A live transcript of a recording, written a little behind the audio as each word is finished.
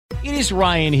It is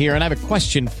Ryan here, and I have a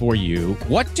question for you.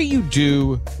 What do you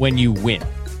do when you win?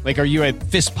 Like, are you a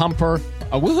fist pumper,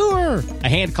 a woohooer, a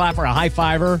hand clapper, a high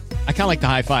fiver? I kind of like the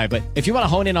high five, but if you want to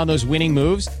hone in on those winning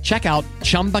moves, check out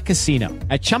Chumba Casino.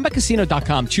 At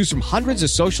ChumbaCasino.com, choose from hundreds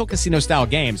of social casino-style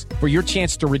games for your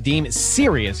chance to redeem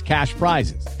serious cash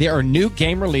prizes. There are new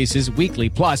game releases weekly,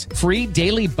 plus free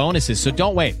daily bonuses. So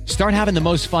don't wait. Start having the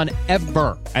most fun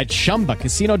ever at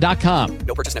ChumbaCasino.com.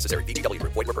 No purchase necessary. VGW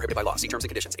Group. Void where prohibited by law. See terms and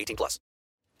conditions. 18+.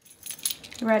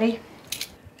 You ready?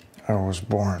 I was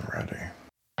born ready.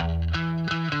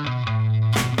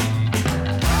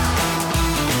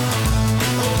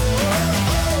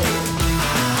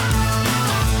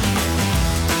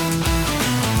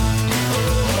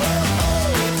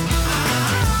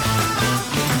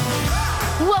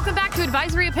 Welcome back to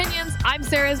Advisory Opinions. I'm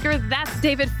Sarah Isger. That's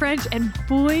David French. And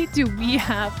boy, do we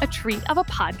have a treat of a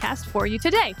podcast for you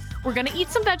today. We're going to eat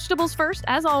some vegetables first,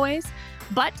 as always,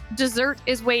 but dessert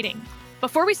is waiting.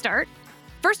 Before we start,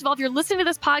 first of all, if you're listening to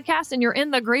this podcast and you're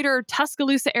in the greater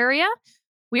Tuscaloosa area,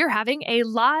 we are having a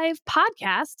live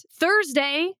podcast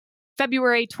Thursday,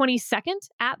 February 22nd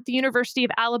at the University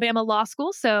of Alabama Law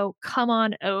School. So come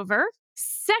on over.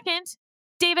 Second,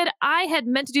 David, I had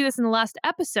meant to do this in the last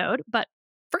episode, but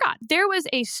forgot. There was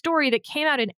a story that came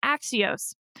out in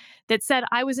Axios that said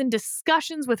I was in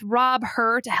discussions with Rob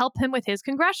Hur to help him with his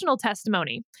congressional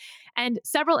testimony. And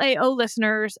several AO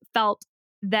listeners felt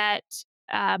that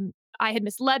I had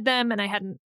misled them and I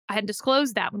hadn't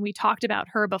disclosed that when we talked about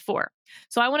her before.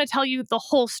 So I want to tell you the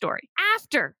whole story.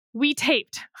 After we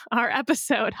taped our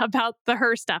episode about the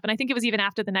Hur stuff, and I think it was even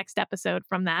after the next episode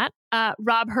from that,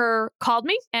 Rob Hur called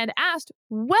me and asked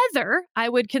whether I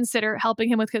would consider helping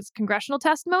him with his congressional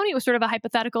testimony. It was sort of a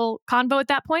hypothetical convo at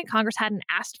that point. Congress hadn't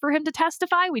asked for him to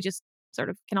testify. We just sort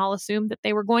of can all assume that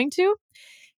they were going to.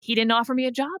 He didn't offer me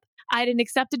a job. I didn't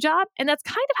accept a job. And that's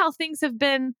kind of how things have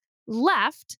been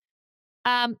left.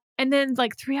 And then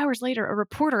like 3 hours later, a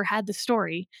reporter had the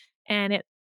story and it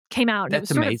came out. And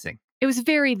That's it was amazing. It was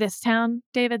very this town,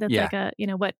 David. That's Yeah.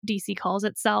 like what DC calls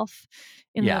itself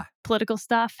in the political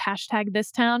stuff. #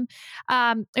 this town.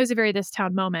 It was a very this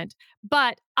town moment.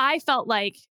 But I felt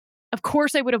like, of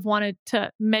course, I would have wanted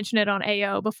to mention it on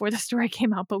AO before the story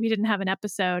came out, but we didn't have an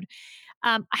episode.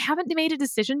 I haven't made a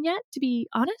decision yet, to be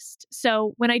honest.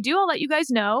 So when I do, I'll let you guys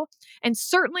know. And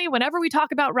certainly whenever we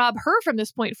talk about Rob Hur from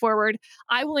this point forward,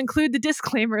 I will include the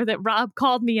disclaimer that Rob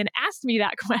called me and asked me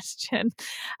that question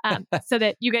so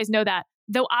that you guys know that.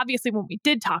 Though obviously when we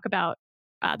did talk about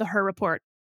the Hur report,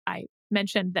 I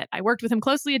mentioned that I worked with him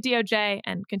closely at DOJ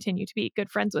and continue to be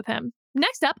good friends with him.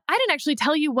 Next up, I didn't actually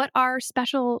tell you what our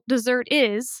special dessert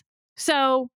is.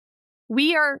 So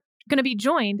we are going to be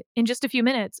joined in just a few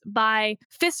minutes by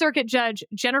Fifth Circuit Judge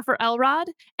Jennifer Elrod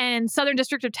and Southern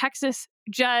District of Texas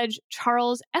Judge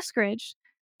Charles Eskridge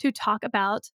to talk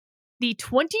about the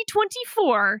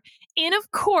 2024 In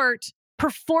of Court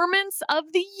Performance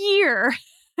of the Year.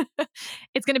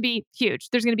 It's going to be huge.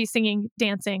 There's going to be singing,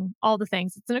 dancing, all the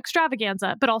things. It's an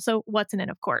extravaganza, but also what's an In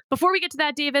of Court. Before we get to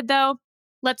that, David, though,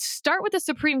 let's start with the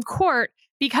Supreme Court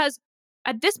because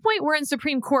at this point, we're in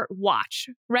Supreme Court watch,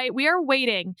 right? We are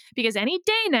waiting because any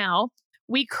day now,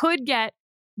 we could get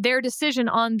their decision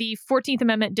on the 14th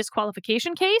Amendment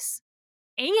disqualification case,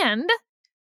 and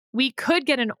we could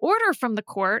get an order from the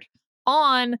court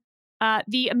on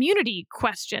the immunity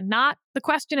question, not the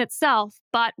question itself,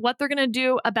 but what they're going to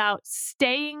do about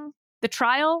staying the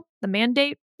trial, the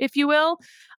mandate, if you will,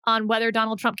 on whether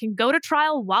Donald Trump can go to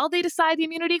trial while they decide the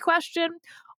immunity question,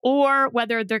 or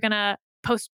whether they're going to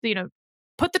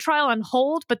put the trial on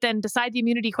hold, but then decide the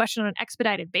immunity question on an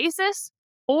expedited basis,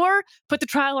 or put the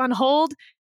trial on hold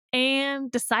and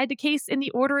decide the case in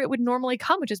the order it would normally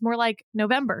come, which is more like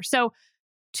November. So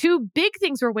 2 big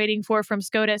things we're waiting for from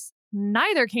SCOTUS.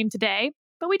 Neither came today,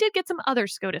 but we did get some other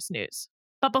SCOTUS news.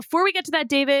 But before we get to that,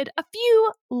 David, a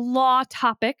few law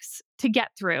topics to get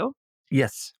through.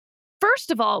 Yes.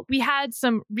 First of all, we had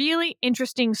some really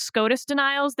interesting SCOTUS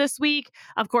denials this week.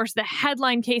 Of course, the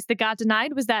headline case that got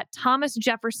denied was that Thomas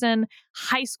Jefferson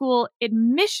High School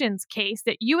admissions case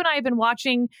that you and I have been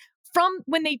watching from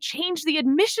when they changed the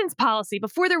admissions policy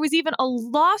before there was even a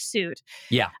lawsuit.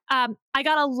 Yeah. I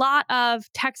got a lot of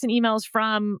texts and emails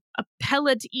from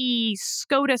appellate-y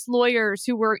SCOTUS lawyers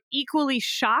who were equally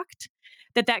shocked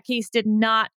that that case did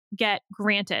not get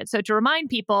granted. So to remind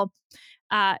people,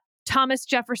 Thomas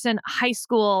Jefferson High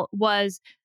School was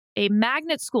a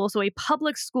magnet school, so a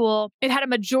public school. It had a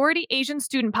majority Asian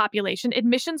student population.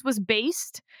 Admissions was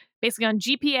based basically on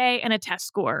GPA and a test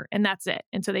score, and that's it.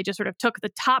 And so they just sort of took the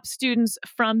top students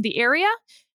from the area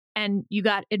and you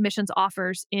got admissions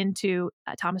offers into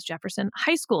Thomas Jefferson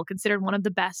High School, considered one of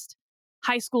the best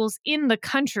high schools in the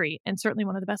country and certainly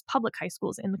one of the best public high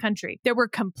schools in the country. There were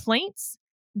complaints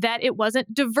that it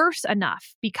wasn't diverse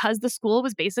enough because the school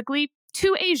was basically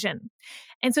too Asian.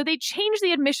 And so they changed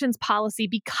the admissions policy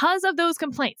because of those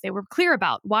complaints. They were clear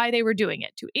about why they were doing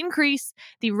it, to increase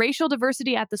the racial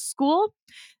diversity at the school.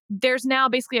 There's now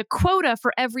basically a quota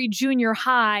for every junior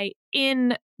high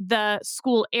in the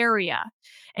school area.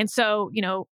 And so,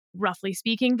 roughly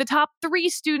speaking, the top 3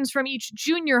 students from each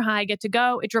junior high get to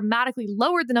go. It dramatically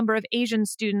lowered the number of Asian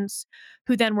students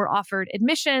who then were offered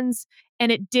admissions.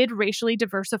 And it did racially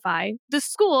diversify the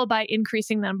school by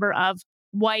increasing the number of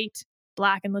white,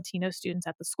 Black, and Latino students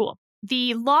at the school.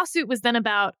 The lawsuit was then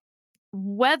about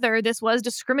whether this was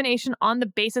discrimination on the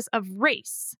basis of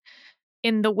race.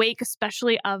 In the wake,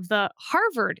 especially of the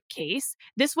Harvard case,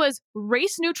 this was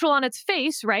race neutral on its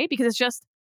face, right? Because it's just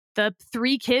the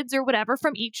 3 kids or whatever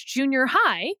from each junior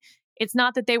high. It's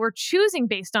not that they were choosing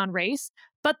based on race,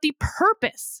 but the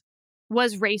purpose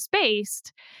was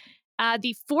race-based.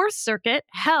 The Fourth Circuit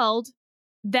held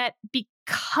that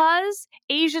because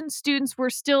Asian students were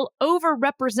still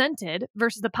overrepresented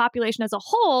versus the population as a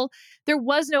whole, there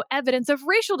was no evidence of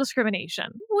racial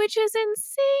discrimination, which is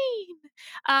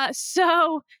insane.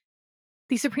 So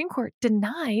the Supreme Court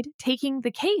denied taking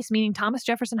the case, meaning Thomas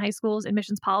Jefferson High School's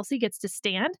admissions policy gets to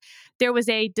stand. There was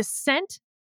a dissent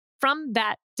from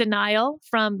that denial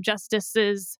from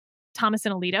Justices Thomas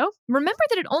and Alito. Remember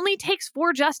that it only takes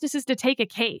 4 justices to take a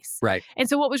case. Right. And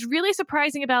so what was really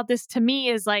surprising about this to me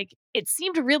is it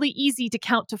seemed really easy to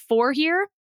count to 4 here.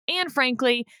 And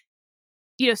frankly,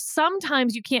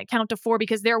 sometimes you can't count to 4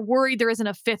 because they're worried there isn't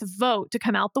a 5th vote to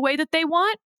come out the way that they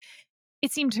want.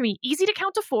 It seemed to me easy to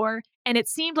count to 4. And it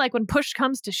seemed like when push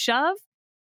comes to shove,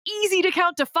 easy to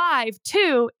count to 5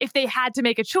 too, if they had to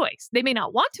make a choice. They may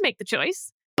not want to make the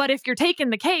choice, but if you're taking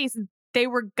the case, they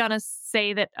were going to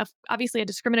say that obviously a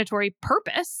discriminatory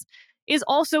purpose is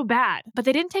also bad. But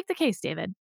they didn't take the case,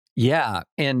 David. Yeah.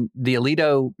 And the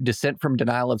Alito dissent from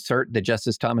denial of cert that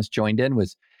Justice Thomas joined in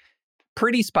was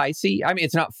pretty spicy. I mean,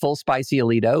 it's not full spicy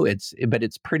Alito, but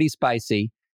it's pretty spicy.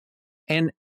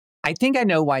 And I think I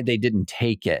know why they didn't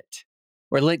take it.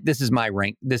 Or this is my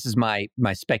rank. This is my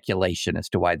speculation as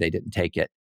to why they didn't take it.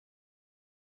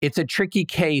 It's a tricky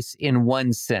case in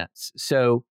one sense.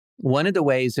 So one of the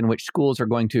ways in which schools are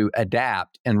going to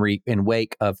adapt in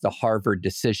wake of the Harvard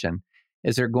decision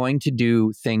is they're going to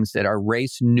do things that are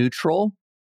race neutral.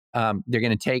 They're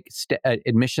going to take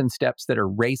admission steps that are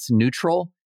race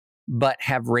neutral, but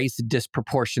have race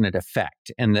disproportionate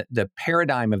effect. And the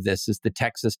paradigm of this is the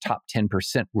Texas top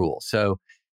 10% rule. So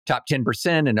top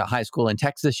 10% in a high school in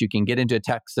Texas, you can get into a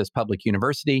Texas public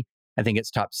university. I think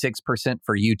it's top 6%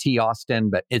 for UT Austin,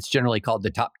 but it's generally called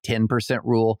the top 10%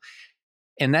 rule.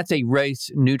 And that's a race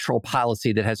neutral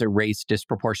policy that has a race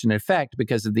disproportionate effect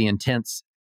because of the intense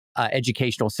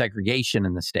educational segregation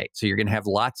in the state. So you're going to have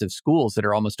lots of schools that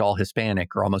are almost all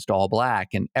Hispanic or almost all Black,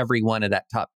 and every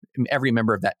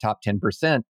member of that top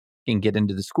 10% can get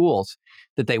into the schools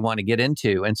that they want to get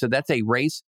into. And so that's a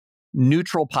race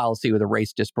neutral policy with a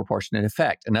race disproportionate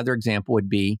effect. Another example would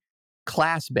be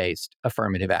class-based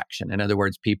affirmative action. In other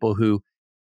words, people who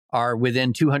are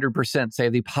within 200%, say,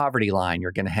 of the poverty line,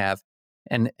 you're going to have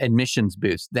an admissions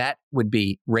boost. That would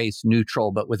be race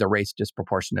neutral, but with a race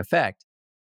disproportionate effect.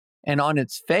 And on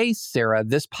its face, Sarah,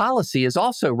 this policy is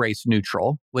also race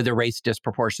neutral with a race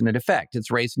disproportionate effect.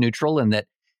 It's race neutral in that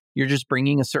you're just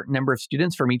bringing a certain number of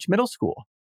students from each middle school.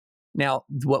 Now,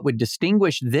 what would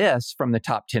distinguish this from the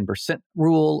top 10%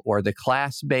 rule or the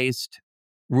class-based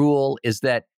rule is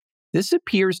that this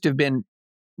appears to have been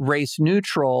race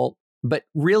neutral, but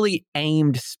really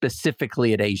aimed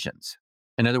specifically at Asians.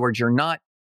 In other words, you're not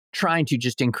trying to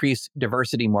just increase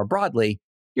diversity more broadly.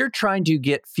 You're trying to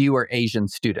get fewer Asian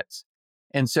students.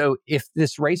 And so if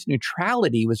this race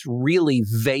neutrality was really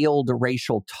veiled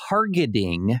racial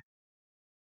targeting,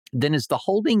 then is the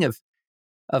holding of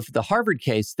the Harvard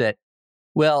case that,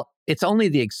 well, it's only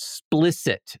the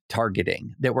explicit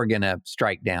targeting that we're going to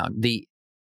strike down. The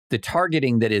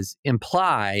targeting that is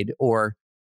implied or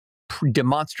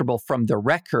demonstrable from the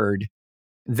record,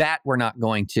 that we're not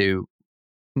going to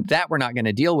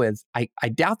deal with. I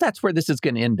doubt that's where this is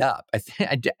going to end up.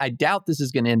 I doubt this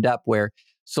is going to end up where,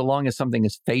 so long as something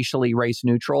is facially race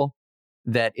neutral,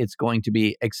 that it's going to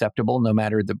be acceptable no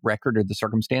matter the record or the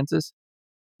circumstances.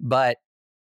 But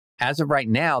as of right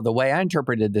now, the way I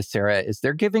interpreted this, Sarah, is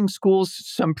they're giving schools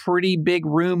some pretty big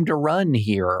room to run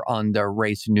here on the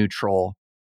race neutral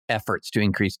efforts to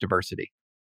increase diversity.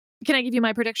 Can I give you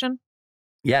my prediction?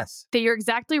 Yes. That you're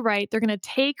exactly right. They're going to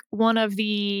take one of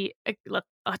the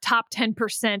a top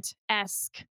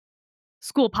 10%-esque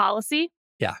school policy.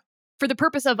 Yeah. For the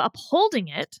purpose of upholding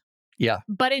it. Yeah.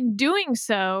 But in doing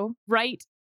so, right,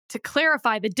 to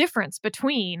clarify the difference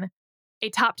between a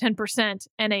top 10%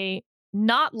 and a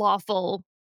not lawful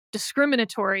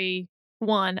discriminatory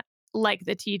one like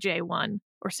the TJ one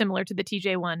or similar to the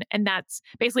TJ one. And that's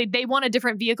basically they want a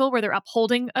different vehicle where they're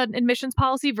upholding an admissions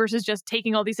policy versus just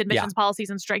taking all these admissions policies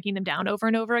and striking them down over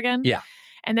and over again. Yeah.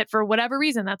 And that for whatever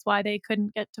reason, that's why they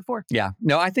couldn't get to 4. Yeah.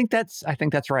 No, I think that's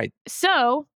right.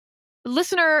 So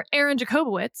listener Aaron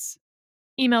Jacobowitz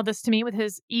emailed this to me with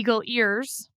his eagle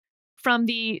ears from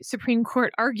the Supreme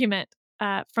Court argument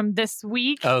from this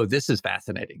week. Oh, this is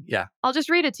fascinating. Yeah. I'll just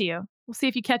read it to you. We'll see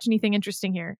if you catch anything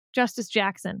interesting here. Justice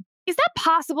Jackson. Is that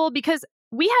possible? Because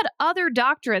we had other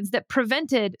doctrines that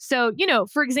prevented. So,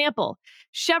 for example,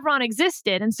 Chevron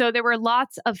existed. And so there were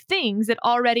lots of things that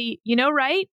already,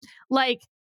 right? Like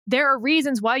there are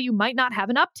reasons why you might not have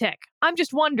an uptick. I'm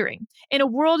just wondering, in a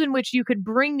world in which you could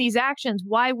bring these actions,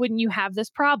 why wouldn't you have this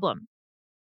problem?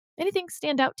 Anything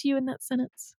stand out to you in that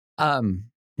sentence?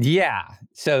 Yeah.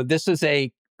 So this is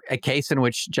a case in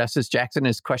which Justice Jackson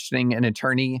is questioning an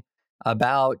attorney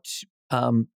about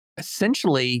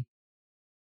essentially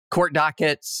court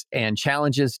dockets and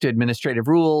challenges to administrative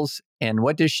rules. And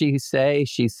what does she say?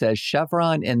 She says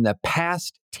Chevron in the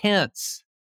past tense.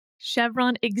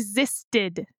 Chevron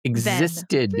existed.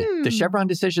 The Chevron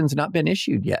decision's not been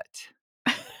issued yet.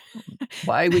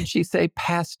 Why would she say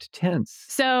past tense?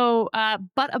 So,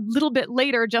 but a little bit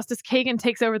later, Justice Kagan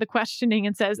takes over the questioning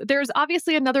and says, there's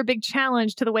obviously another big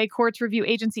challenge to the way courts review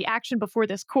agency action before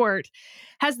this court.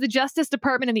 Has the Justice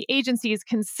Department and the agencies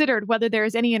considered whether there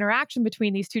is any interaction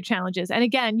between these two challenges? And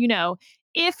again,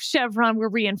 if Chevron were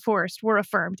reinforced, were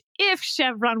affirmed, if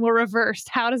Chevron were reversed,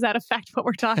 how does that affect what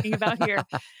we're talking about here?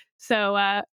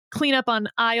 So, clean up on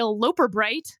aisle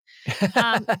Loper-Bright.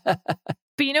 But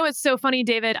it's so funny,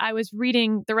 David. I was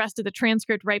reading the rest of the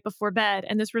transcript right before bed,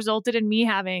 and this resulted in me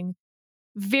having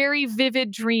very vivid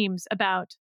dreams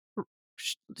about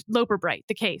Loper-Bright,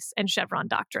 the case, and Chevron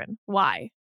doctrine. Why?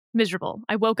 Miserable.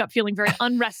 I woke up feeling very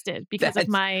unrested because of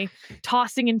my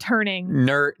tossing and turning.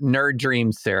 Nerd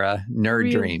dreams, Sarah.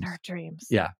 Nerd dreams.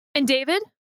 Yeah. And David,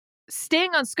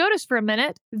 staying on SCOTUS for a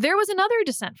minute, there was another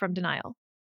dissent from denial.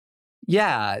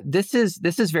 Yeah, this is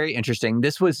very interesting.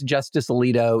 This was Justice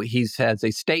Alito. He has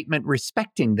a statement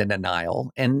respecting the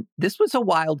denial. And this was a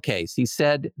wild case. He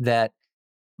said that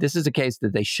this is a case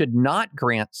that they should not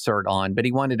grant cert on, but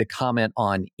he wanted to comment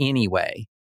on anyway,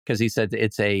 because he said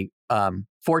it's a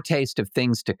foretaste of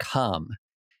things to come.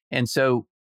 And so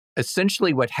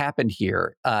essentially what happened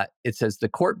here, it says the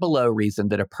court below reasoned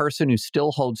that a person who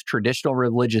still holds traditional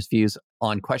religious views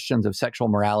on questions of sexual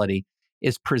morality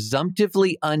is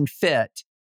presumptively unfit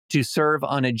to serve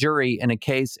on a jury in a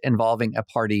case involving a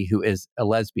party who is a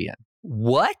lesbian.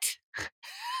 What?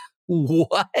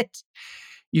 What?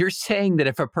 You're saying that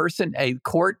if a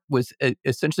court was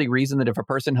essentially reasoned that if a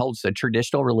person holds a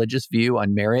traditional religious view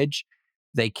on marriage,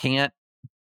 they can't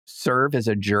serve as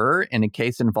a juror in a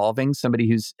case involving somebody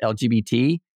who's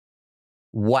LGBT?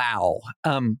 Wow.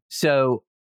 So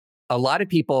a lot of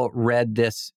people read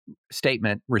this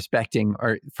statement respecting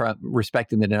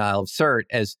the denial of cert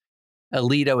as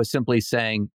Alito is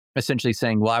essentially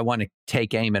saying, well, I want to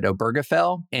take aim at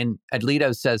Obergefell. And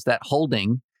Alito says that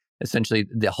holding, essentially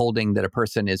the holding that a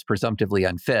person is presumptively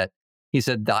unfit, he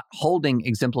said that holding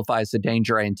exemplifies the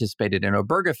danger I anticipated in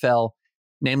Obergefell,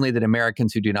 namely that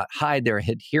Americans who do not hide their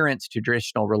adherence to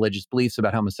traditional religious beliefs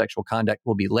about homosexual conduct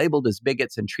will be labeled as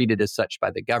bigots and treated as such by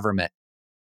the government.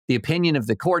 The opinion of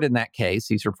the court in that case,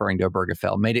 he's referring to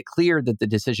Obergefell, made it clear that the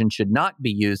decision should not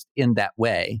be used in that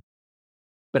way.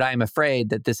 But I am afraid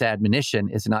that this admonition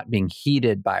is not being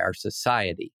heeded by our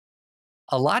society.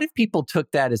 A lot of people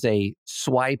took that as a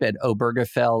swipe at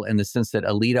Obergefell in the sense that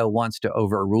Alito wants to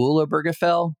overrule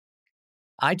Obergefell.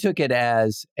 I took it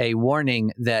as a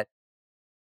warning that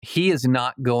he is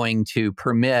not going to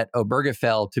permit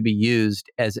Obergefell to be used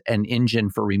as an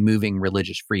engine for removing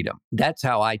religious freedom. That's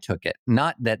how I took it.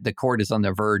 Not that the court is on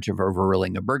the verge of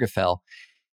overruling Obergefell.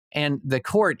 And the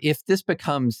court, if this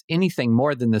becomes anything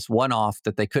more than this one-off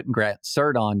that they couldn't grant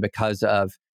cert on because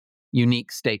of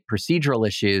unique state procedural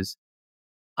issues,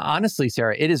 honestly,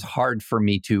 Sarah, it is hard for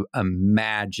me to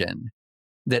imagine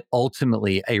that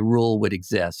ultimately a rule would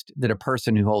exist that a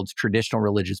person who holds traditional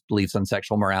religious beliefs on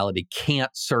sexual morality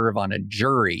can't serve on a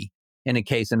jury in a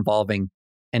case involving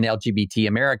an LGBT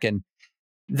American.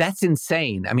 That's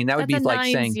insane. I mean, that would be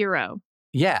like saying 9-0.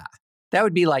 Yeah, that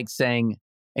would be like saying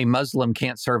a Muslim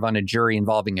can't serve on a jury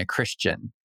involving a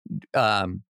Christian.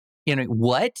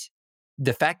 what?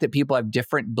 The fact that people have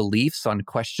different beliefs on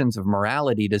questions of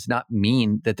morality does not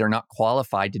mean that they're not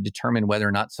qualified to determine whether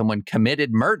or not someone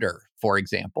committed murder, for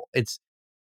example. It's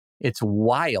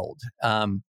wild.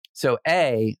 So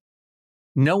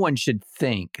no one should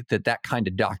think that that kind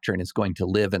of doctrine is going to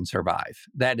live and survive.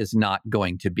 That is not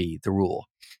going to be the rule.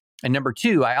 And number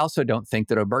two, I also don't think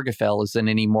that Obergefell is in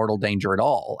any mortal danger at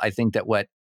all. I think that what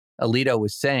Alito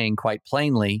was saying quite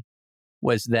plainly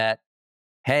was that,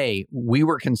 hey, we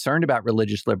were concerned about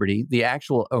religious liberty. The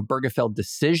actual Obergefell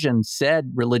decision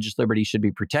said religious liberty should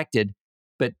be protected,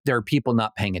 but there are people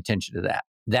not paying attention to that.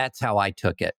 That's how I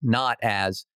took it, not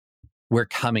as we're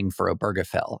coming for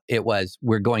Obergefell. It was,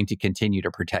 we're going to continue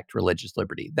to protect religious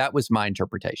liberty. That was my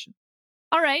interpretation.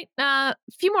 All right, a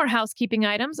few more housekeeping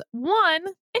items. One,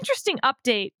 interesting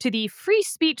update to the free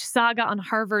speech saga on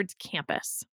Harvard's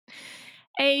campus.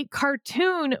 A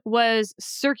cartoon was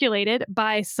circulated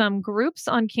by some groups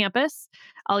on campus.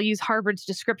 I'll use Harvard's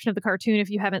description of the cartoon if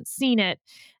you haven't seen it.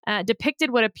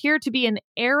 Depicted what appeared to be an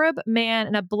Arab man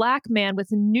and a black man with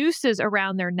nooses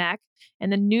around their neck.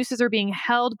 And the nooses are being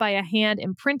held by a hand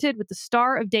imprinted with the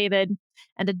Star of David,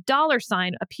 and a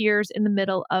 $sign appears in the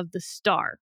middle of the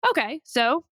star. Okay,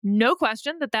 so no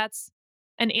question that that's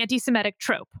an anti-Semitic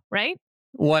trope, right?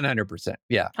 100%.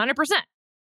 Yeah. 100%.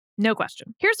 No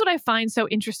question. Here's what I find so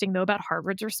interesting, though, about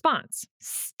Harvard's response.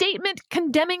 Statement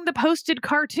condemning the posted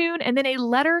cartoon, and then a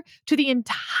letter to the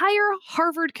entire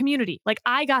Harvard community. Like,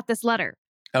 I got this letter.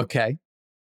 Okay.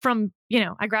 From,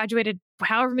 I graduated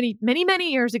however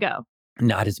many years ago.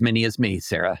 Not as many as me,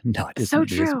 Sarah. Not as many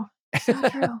as me. So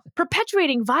true.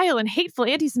 Perpetuating vile and hateful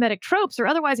anti-Semitic tropes, or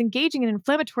otherwise engaging in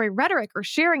inflammatory rhetoric, or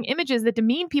sharing images that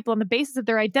demean people on the basis of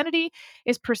their identity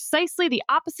is precisely the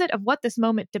opposite of what this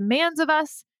moment demands of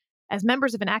us. As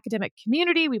members of an academic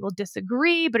community, we will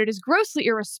disagree, but it is grossly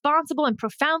irresponsible and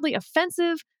profoundly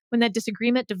offensive when that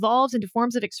disagreement devolves into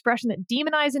forms of expression that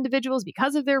demonize individuals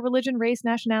because of their religion, race,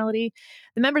 nationality.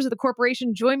 The members of the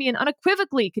corporation join me in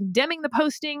unequivocally condemning the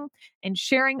posting and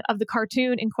sharing of the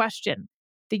cartoon in question.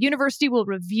 The university will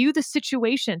review the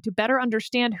situation to better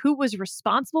understand who was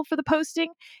responsible for the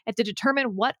posting and to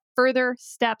determine what further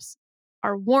steps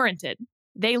are warranted.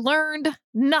 They learned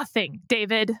nothing,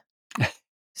 David.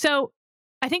 So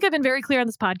I think I've been very clear on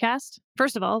this podcast.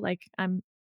 First of all,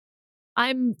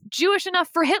 I'm Jewish enough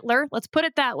for Hitler. Let's put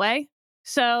it that way.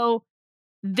 So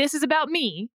this is about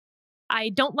me. I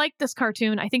don't like this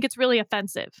cartoon. I think it's really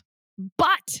offensive.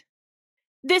 But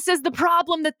this is the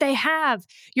problem that they have.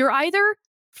 You're either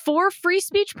for free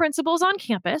speech principles on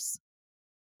campus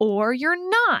or you're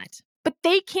not. But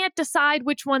they can't decide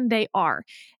which one they are.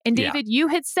 And David, you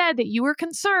had said that you were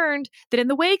concerned that in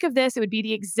the wake of this, it would be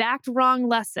the exact wrong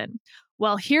lesson.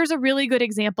 Well, here's a really good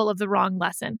example of the wrong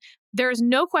lesson. There is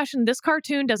no question this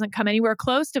cartoon doesn't come anywhere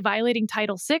close to violating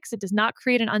Title VI. It does not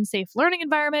create an unsafe learning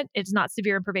environment. It is not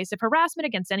severe and pervasive harassment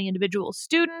against any individual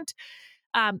student.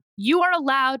 You are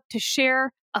allowed to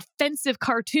share offensive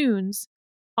cartoons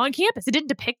on campus. It didn't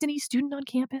depict any student on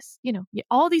campus.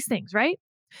 All these things, right?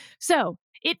 So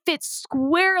it fits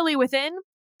squarely within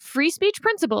free speech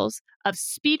principles of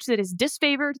speech that is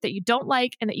disfavored, that you don't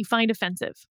like, and that you find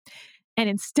offensive. And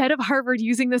instead of Harvard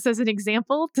using this as an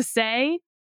example to say,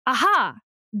 aha,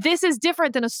 this is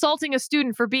different than assaulting a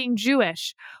student for being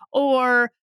Jewish,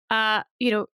 or,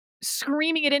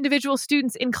 screaming at individual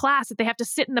students in class that they have to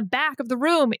sit in the back of the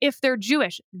room if they're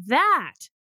Jewish. That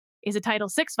is a Title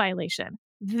VI violation.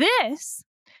 This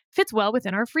fits well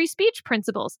within our free speech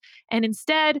principles. And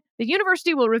instead, the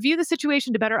university will review the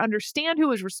situation to better understand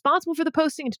who is responsible for the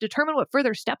posting and to determine what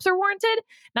further steps are warranted.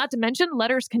 Not to mention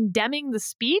letters condemning the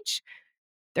speech.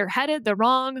 They're headed the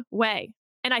wrong way.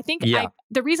 And I think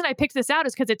the reason I picked this out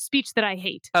is because it's speech that I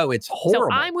hate. Oh, it's horrible.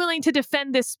 So I'm willing to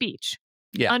defend this speech.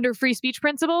 Under free speech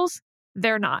principles,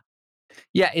 they're not.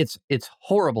 Yeah, it's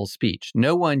horrible speech.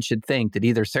 No one should think that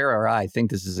either Sarah or I think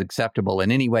this is acceptable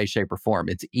in any way, shape, or form.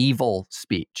 It's evil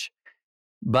speech.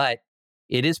 But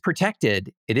it is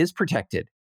protected. It is protected.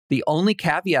 The only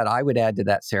caveat I would add to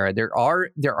that, Sarah, there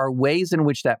are ways in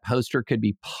which that poster could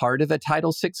be part of a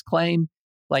Title VI claim.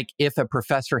 Like if a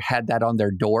professor had that on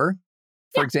their door,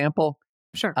 for example.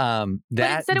 Sure. But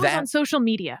instead it was on social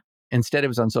media. Instead it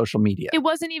was on social media. It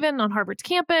wasn't even on Harvard's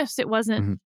campus. It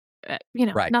wasn't,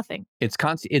 nothing. It's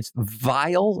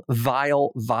vile,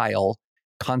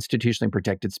 constitutionally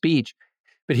protected speech.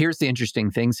 But here's the interesting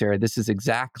thing, Sarah. This is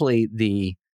exactly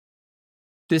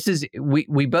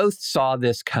we both saw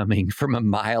this coming from a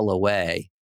mile away,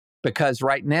 because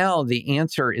right now the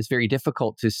answer is very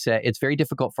difficult to say. It's very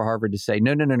difficult for Harvard to say,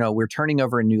 no, we're turning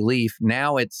over a new leaf.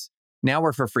 Now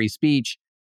we're for free speech.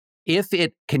 if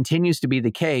it continues to be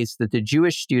the case that the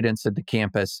Jewish students at the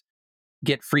campus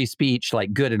get free speech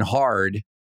like good and hard,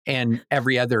 and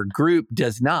every other group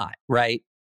does not, right?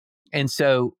 And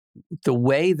so the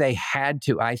way they had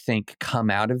to, I think, come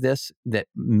out of this that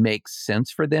makes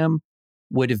sense for them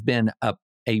would have been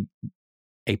a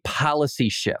policy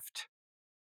shift,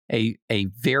 a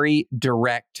very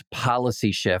direct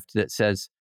policy shift that says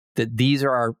that these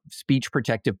are our speech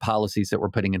protective policies that we're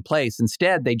putting in place.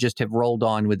 Instead, they just have rolled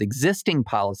on with existing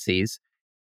policies,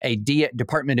 a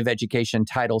Department of Education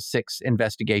Title VI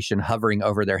investigation hovering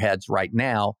over their heads right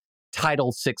now,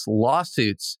 Title VI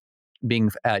lawsuits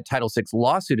Title VI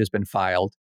lawsuit has been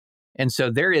filed. And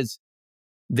so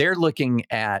they're looking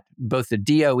at both the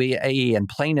DOE and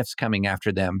plaintiffs coming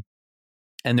after them.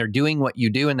 And they're doing what you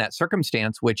do in that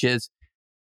circumstance, which is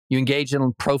you engage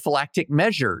in prophylactic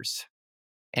measures.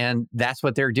 And that's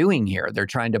what they're doing here. They're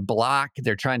trying to block,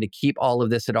 they're trying to keep all of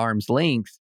this at arm's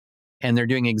length. And they're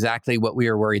doing exactly what we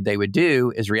were worried they would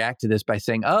do, is react to this by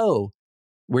saying, oh,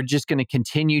 we're just going to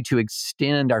continue to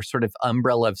extend our sort of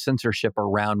umbrella of censorship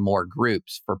around more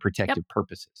groups for protective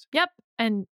purposes. Yep.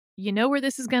 And you know where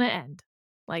this is going to end.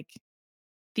 Like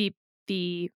the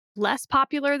less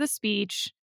popular the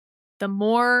speech, the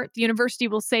more the university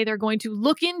will say they're going to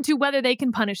look into whether they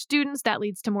can punish students. That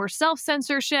leads to more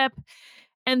self-censorship.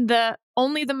 And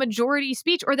only the majority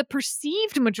speech, or the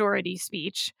perceived majority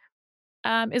speech,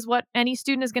 is what any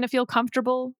student is going to feel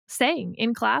comfortable saying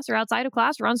in class or outside of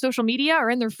class or on social media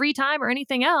or in their free time or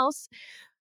anything else,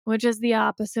 which is the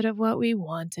opposite of what we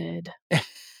wanted.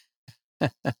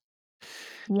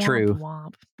 True.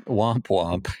 Womp, Womp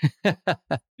womp.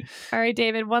 All right,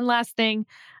 David, one last thing.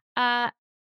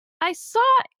 I saw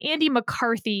Andy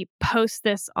McCarthy post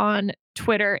this on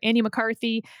Twitter. Andy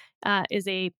McCarthy is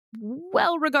a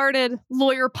well-regarded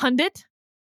lawyer pundit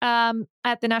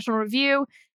at the National Review.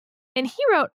 And he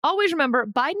wrote, always remember,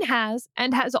 Biden has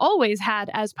and has always had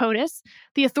as POTUS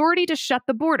the authority to shut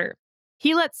the border.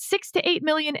 He let 6 to 8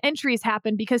 million entries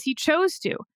happen because he chose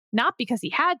to, not because he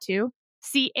had to.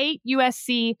 See 8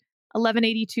 USC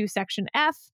 1182 Section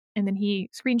F. And then he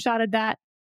screenshotted that.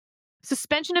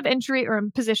 Suspension of entry or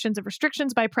impositions of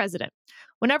restrictions by president.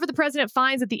 Whenever the president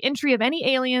finds that the entry of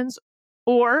any aliens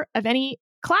or of any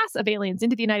class of aliens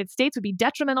into the United States would be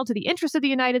detrimental to the interests of the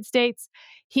United States,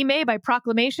 he may, by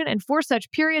proclamation and for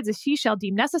such periods as he shall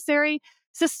deem necessary,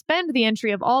 suspend the entry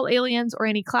of all aliens or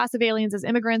any class of aliens as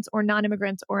immigrants or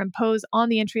non-immigrants, or impose on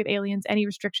the entry of aliens any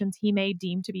restrictions he may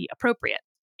deem to be appropriate.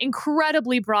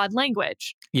 Incredibly broad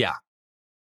language. Yeah.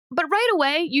 But right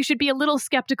away, you should be a little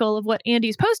skeptical of what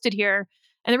Andy's posted here.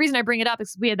 And the reason I bring it up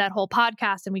is we had that whole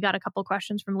podcast and we got a couple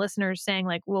questions from listeners saying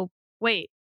like, well,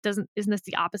 wait, isn't this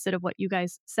the opposite of what you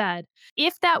guys said?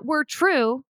 If that were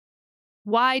true,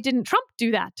 why didn't Trump do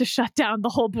that to shut down the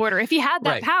whole border? If he had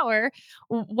that power,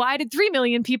 why did 3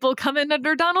 million people come in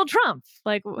under Donald Trump?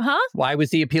 Like, huh? Why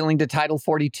was he appealing to Title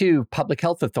 42 public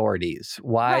health authorities?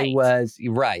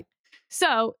 Right.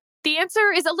 So the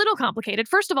answer is a little complicated.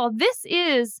 First of all, this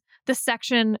is the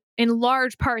section in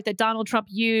large part that Donald Trump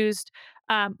used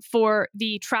for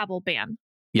the travel ban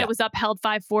that was upheld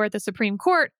 5-4 at the Supreme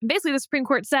Court. And basically, the Supreme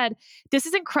Court said, this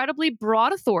is incredibly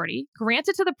broad authority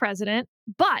granted to the president,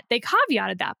 but they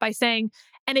caveated that by saying,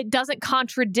 and it doesn't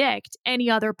contradict any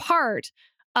other part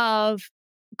of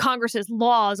Congress's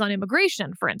laws on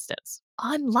immigration, for instance.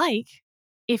 Unlike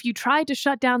if you tried to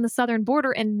shut down the southern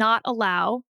border and not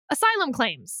allow asylum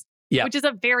claims. Which is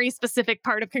a very specific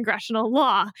part of congressional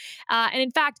law. And in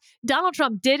fact, Donald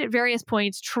Trump did at various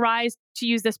points try to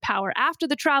use this power after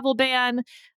the travel ban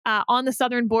on the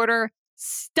southern border,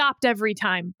 stopped every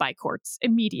time by courts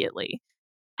immediately.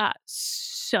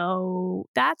 So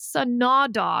that's a gnaw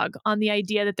dog on the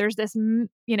idea that there's this,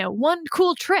 one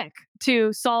cool trick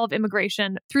to solve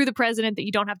immigration through the president that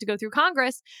you don't have to go through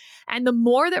Congress. And the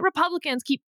more that Republicans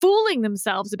keep fooling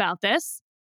themselves about this,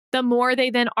 the more they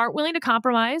then aren't willing to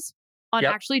compromise on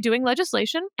actually doing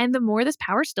legislation, and the more this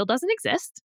power still doesn't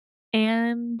exist,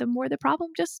 and the more the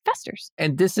problem just festers.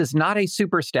 And this is not a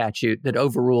super statute that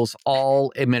overrules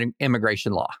all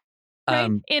immigration law. Right?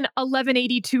 In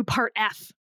 1182 Part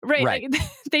F. Right. Like,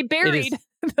 they buried.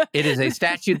 It is a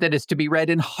statute that is to be read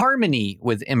in harmony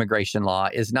with immigration law,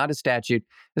 is not a statute,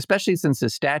 especially since the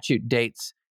statute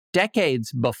dates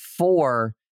decades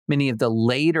before many of the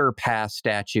later passed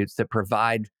statutes that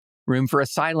provide room for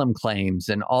asylum claims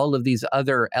and all of these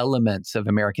other elements of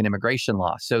American immigration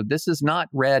law. So this is not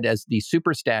read as the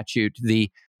super statute,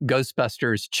 the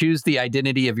Ghostbusters, choose the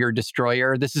identity of your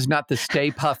destroyer. This is not the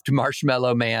Stay Puffed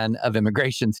Marshmallow Man of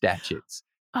immigration statutes.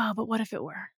 Oh, but what if it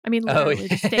were? I mean, literally,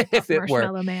 the Stay Puft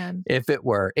Marshmallow Man. If it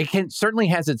were. It certainly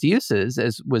has its uses,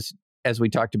 as was as we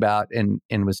talked about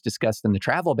and was discussed in the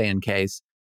travel ban case.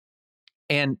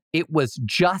 And it was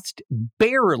just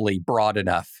barely broad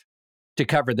enough to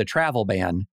cover the travel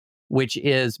ban, which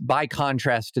is by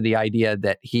contrast to the idea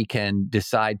that he can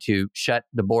decide to shut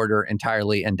the border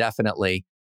entirely indefinitely,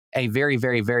 a very,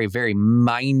 very, very, very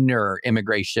minor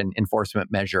immigration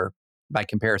enforcement measure by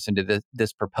comparison to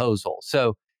this proposal.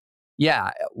 So,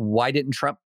 yeah, why didn't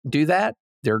Trump do that?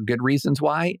 There are good reasons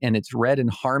why, and it's read in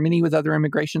harmony with other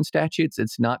immigration statutes.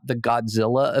 It's not the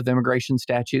Godzilla of immigration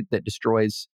statute that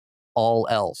destroys all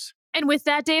else. And with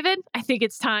that, David, I think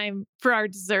it's time for our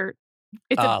dessert.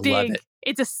 It's a big,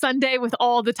 it's a sundae with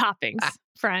all the toppings.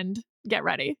 Friend, get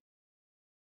ready.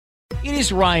 It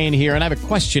is Ryan here, and I have a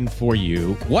question for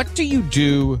you. What do you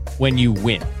do when you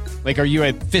win? Like, are you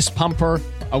a fist pumper,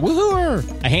 a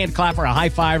woohooer, a hand clapper, a high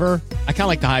fiver? I kind of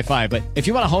like the high five, but if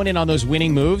you want to hone in on those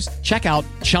winning moves, check out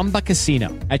Chumba Casino.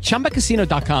 At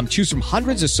ChumbaCasino.com, choose from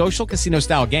hundreds of social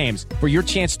casino-style games for your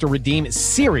chance to redeem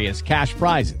serious cash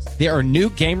prizes. There are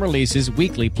new game releases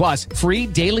weekly, plus free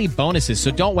daily bonuses. So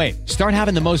don't wait. Start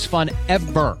having the most fun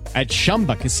ever at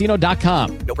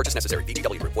ChumbaCasino.com. No purchase necessary.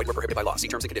 VGW Group. Void where prohibited by law. See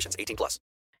terms and conditions. 18+.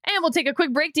 And we'll take a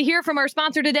quick break to hear from our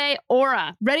sponsor today,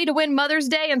 Aura. Ready to win Mother's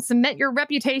Day and cement your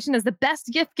reputation as the best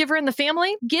gift giver in the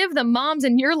family? Give the moms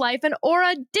in your life an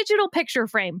Aura digital picture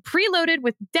frame preloaded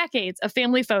with decades of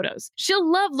family photos. She'll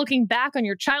love looking back on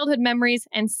your childhood memories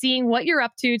and seeing what you're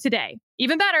up to today.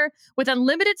 Even better, with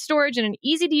unlimited storage and an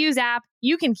easy-to-use app,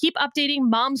 you can keep updating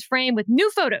Mom's frame with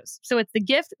new photos, so it's the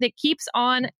gift that keeps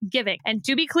on giving. And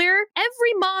to be clear,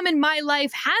 every mom in my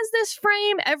life has this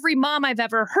frame. Every mom I've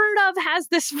ever heard of has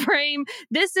this frame.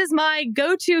 This is my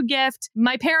go-to gift.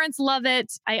 My parents love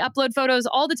it. I upload photos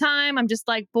all the time. I'm just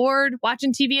like bored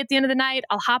watching TV at the end of the night.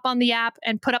 I'll hop on the app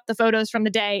and put up the photos from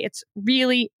the day. It's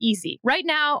really easy. Right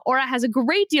now, Aura has a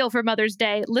great deal for Mother's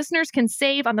Day. Listeners can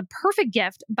save on the perfect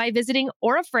gift by visiting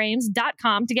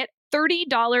auraframes.com to get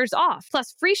 $30 off,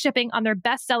 plus free shipping on their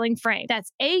best-selling frame.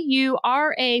 That's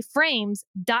AURA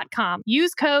frames.com.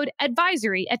 Use code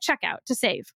advisory at checkout to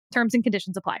save. Terms and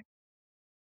conditions apply.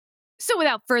 So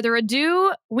without further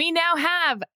ado, we now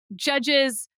have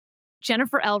judges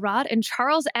Jennifer Elrod and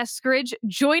Charles Eskridge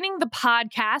joining the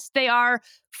podcast. They are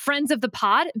friends of the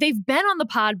pod. They've been on the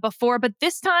pod before, but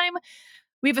this time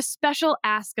we have a special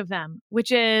ask of them,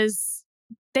 which is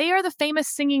they are the famous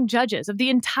singing judges of the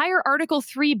entire Article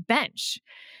 3 bench.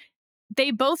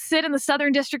 They both sit in the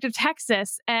Southern District of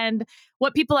Texas. And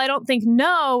what people I don't think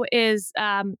know is,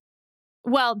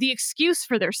 the excuse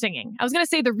for their singing. I was going to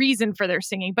say the reason for their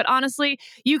singing, but honestly,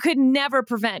 you could never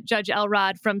prevent Judge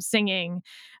Elrod from singing.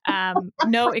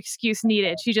 No excuse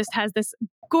needed. She just has this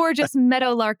gorgeous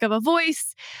meadowlark of a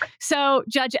voice. So,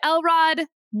 Judge Elrod,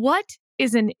 what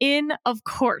is an inn of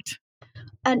court?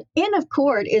 An inn of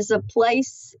court is a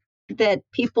place that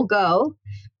people go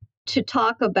to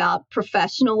talk about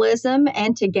professionalism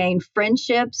and to gain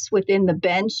friendships within the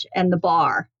bench and the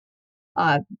bar.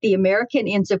 The American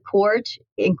Inns of Court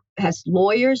has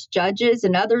lawyers, judges,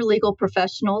 and other legal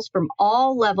professionals from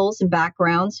all levels and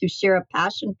backgrounds who share a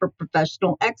passion for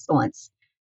professional excellence.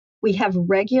 We have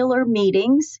regular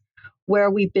meetings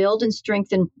where we build and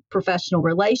strengthen professional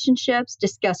relationships,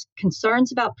 discuss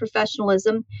concerns about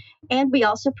professionalism, and we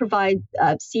also provide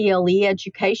CLE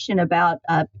education about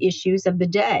issues of the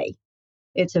day.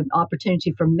 It's an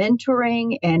opportunity for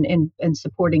mentoring and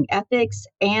supporting ethics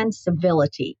and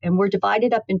civility. And we're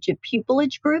divided up into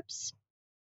pupillage groups.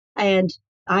 And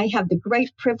I have the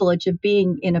great privilege of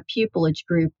being in a pupillage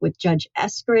group with Judge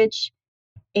Eskridge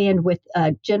and with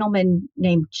a gentleman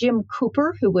named Jim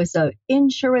Cooper, who was an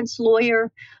insurance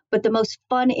lawyer, but the most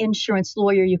fun insurance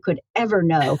lawyer you could ever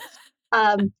know,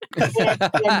 and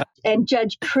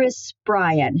Judge Chris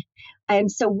Bryan.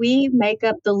 And so we make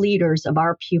up the leaders of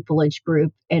our pupillage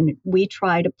group, and we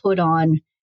try to put on,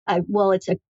 it's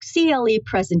a CLE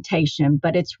presentation,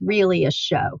 but it's really a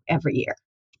show every year.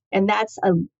 And that's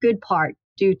a good part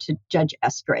due to Judge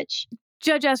Eskridge.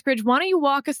 Judge Eskridge, why don't you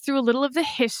walk us through a little of the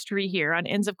history here on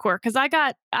Inns of Court? Because I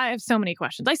have so many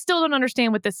questions. I still don't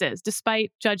understand what this is,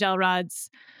 despite Judge Elrod's,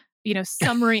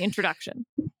 summary introduction.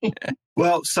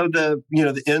 Well, so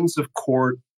the Inns of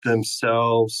Court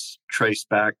themselves trace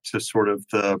back to sort of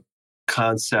the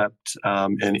concept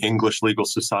in English legal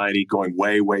society going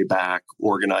way, way back,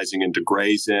 organizing into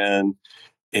Gray's Inn.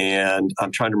 And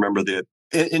I'm trying to remember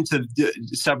into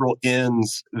several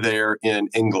inns there in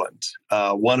England.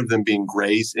 One of them being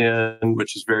Gray's Inn,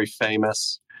 which is very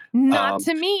famous. Not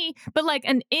to me, but like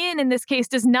an inn in this case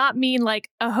does not mean like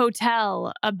a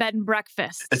hotel, a bed and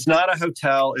breakfast. It's not a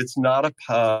hotel. It's not a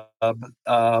pub.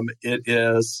 It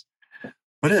is,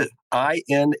 what is it?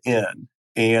 INN.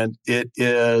 And it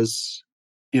is,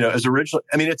 as originally,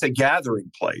 it's a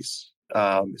gathering place.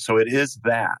 So it is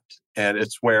that. And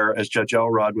it's where, as Judge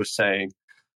Elrod was saying,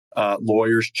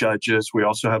 lawyers, judges, we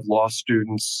also have law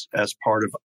students as part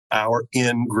of our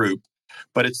in group.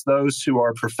 But it's those who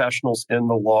are professionals in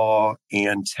the law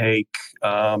and take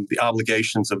the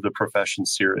obligations of the profession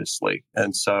seriously.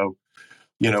 And so,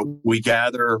 we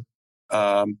gather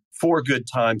for good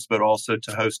times, but also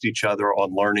to host each other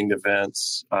on learning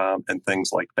events and things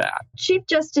like that. Chief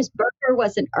Justice Burger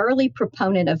was an early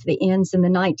proponent of the Inns in the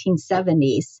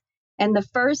 1970s. And the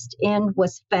first inn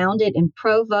was founded in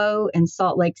Provo and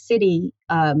Salt Lake City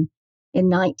in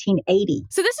 1980.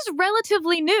 So this is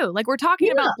relatively new. Like we're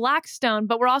talking about Blackstone,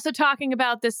 but we're also talking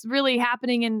about this really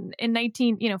happening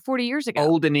in 40 years ago.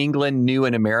 Old in England, new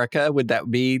in America. Would that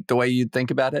be the way you'd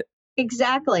think about it?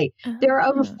 Exactly. There are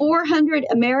over 400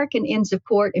 American Inns of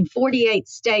Court in 48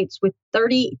 states with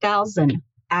 30,000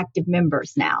 active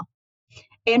members now.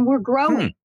 And we're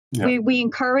growing. Yeah. We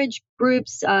encourage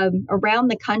groups around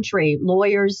the country,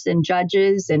 lawyers and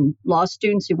judges and law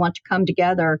students who want to come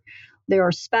together. There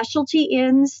are specialty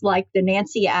inns like the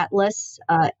Nancy Atlas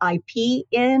IP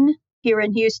Inn here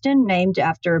in Houston, named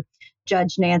after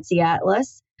Judge Nancy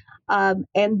Atlas.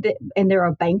 And there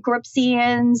are bankruptcy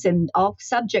inns and all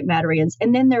subject matter inns.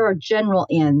 And then there are general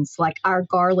inns like our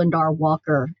Garland R.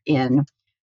 Walker Inn,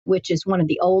 which is one of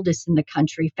the oldest in the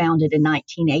country, founded in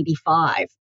 1985.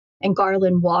 And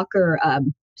Garland Walker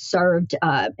served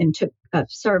in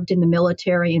the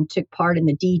military and took part in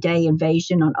the D-Day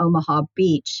invasion on Omaha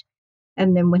Beach.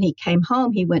 And then when he came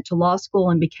home, he went to law school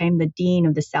and became the dean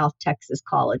of the South Texas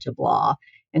College of Law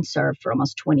and served for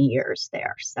almost 20 years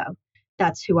there. So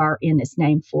that's who our inn is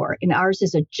named for. And ours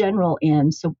is a general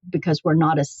inn, so because we're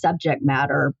not a subject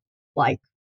matter like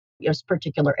this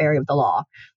particular area of the law.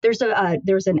 There's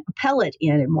an appellate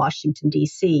inn in Washington,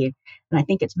 D.C., and I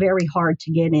think it's very hard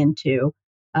to get into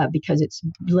because it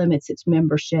limits its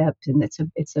membership, and it's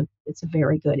a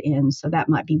very good inn. So that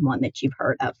might be one that you've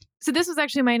heard of. So this was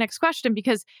actually my next question,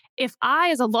 because if I,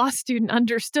 as a law student,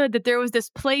 understood that there was this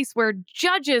place where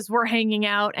judges were hanging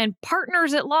out and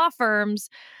partners at law firms,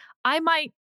 I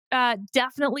might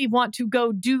definitely want to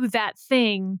go do that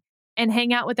thing and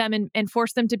hang out with them and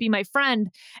force them to be my friend.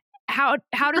 How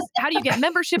do you get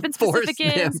membership in specific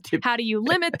inns? How do you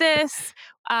limit this?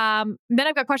 Then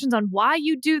I've got questions on why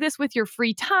you do this with your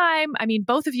free time. I mean,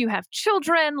 both of you have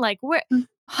children. Like, where?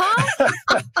 Huh?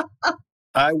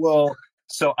 I will.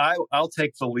 So I'll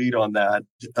take the lead on that.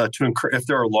 If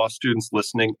there are law students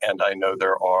listening, and I know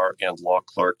there are, and law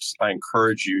clerks, I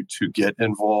encourage you to get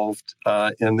involved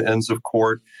in the Inns of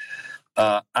Court.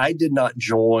 I did not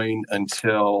join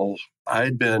until I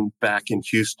had been back in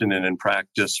Houston and in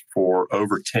practice for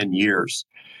over 10 years.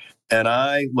 And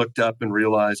I looked up and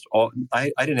realized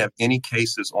I didn't have any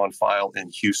cases on file in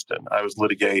Houston. I was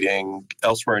litigating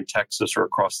elsewhere in Texas or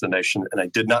across the nation, and I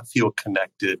did not feel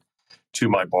connected to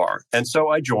my bar. And so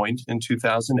I joined in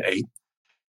 2008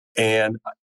 and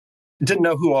didn't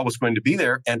know who all was going to be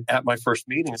there. And at my first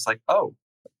meeting, it's like, oh,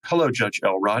 hello, Judge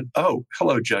Elrod. Oh,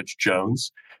 hello, Judge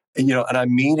Jones. And, and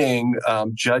I'm meeting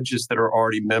judges that are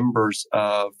already members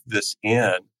of this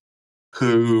inn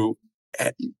who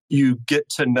you get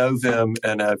to know them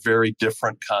in a very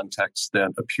different context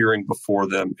than appearing before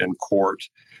them in court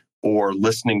or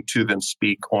listening to them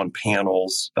speak on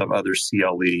panels of other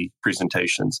CLE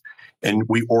presentations. And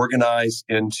we organize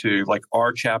into, like,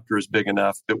 our chapter is big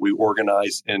enough that we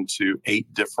organize into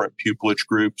 8 different pupillage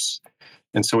groups.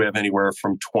 And so we have anywhere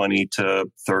from 20 to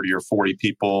 30 or 40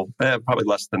 people, probably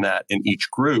less than that in each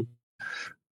group.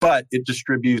 But it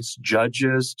distributes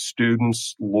judges,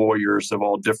 students, lawyers of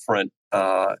all different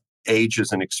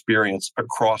ages and experience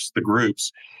across the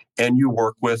groups. And you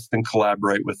work with and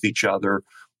collaborate with each other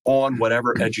on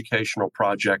whatever educational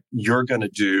project you're going to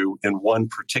do in one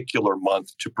particular month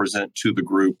to present to the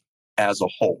group as a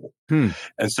whole. And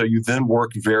so you then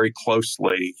work very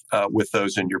closely with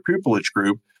those in your pupillage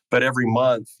group. But every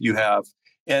month you have,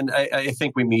 and I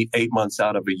think we meet 8 months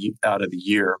out of the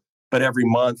year, but every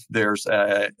month there's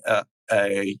a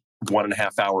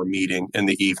 1.5 hour meeting in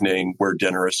the evening where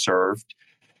dinner is served.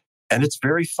 And it's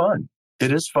very fun.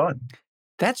 It is fun.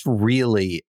 That's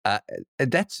really,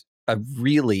 that's a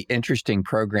really interesting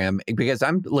program, because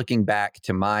I'm looking back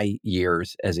to my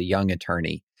years as a young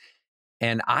attorney,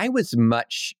 and I was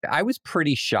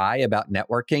pretty shy about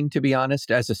networking, to be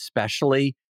honest, as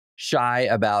especially shy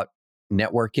about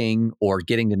networking or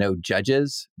getting to know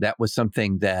judges. That was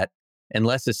something that,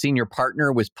 unless a senior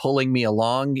partner was pulling me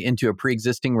along into a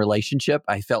pre-existing relationship,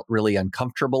 I felt really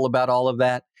uncomfortable about all of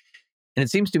that. And it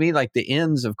seems to me like the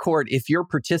ends of court, if you're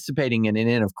participating in an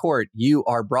end of court, you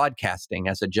are broadcasting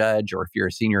as a judge, or if you're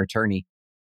a senior attorney,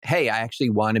 hey, I actually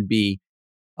want to be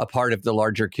a part of the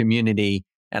larger community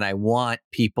and I want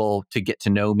people to get to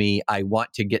know me. I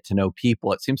want to get to know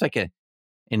people. It seems like an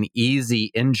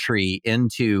easy entry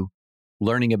into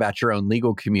learning about your own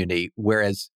legal community,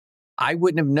 whereas I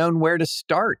wouldn't have known where to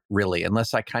start really,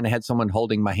 unless I kind of had someone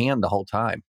holding my hand the whole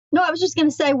time. No, I was just going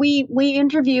to say we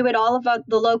interview at all of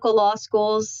the local law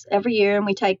schools every year, and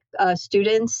we take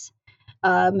students,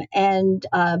 every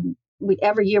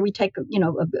year we take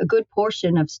a good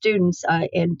portion of students,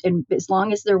 and as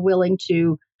long as they're willing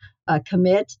to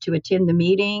commit to attend the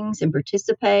meetings and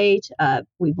participate,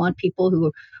 we want people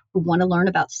who want to learn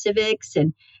about civics,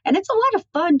 and it's a lot of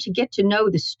fun to get to know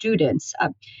the students.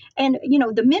 And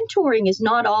the mentoring is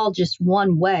not all just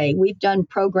one way. We've done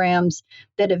programs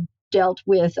that have dealt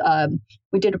with,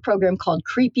 we did a program called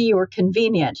Creepy or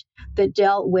Convenient that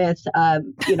dealt with,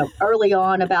 early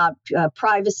on about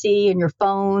privacy and your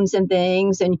phones and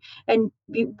things. And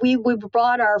we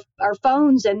brought our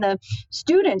phones, and the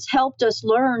students helped us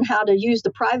learn how to use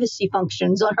the privacy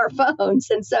functions on our phones.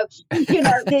 And so,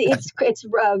 it's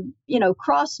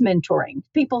cross mentoring.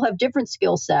 People have different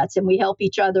skill sets, and we help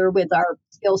each other with our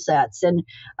skill sets. And,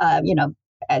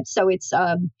 and so it's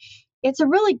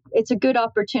a good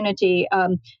opportunity.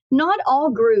 Not all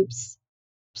groups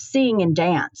sing and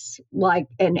dance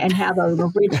and have an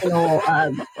original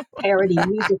parody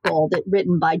musical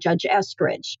written by Judge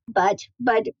Eskridge, but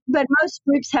most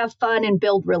groups have fun and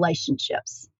build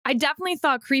relationships. I definitely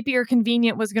thought Creepy or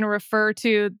Convenient was going to refer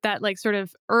to that sort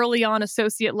of early on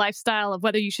associate lifestyle of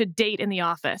whether you should date in the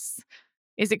office.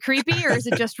 Is it creepy, or is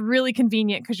it just really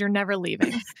convenient because you're never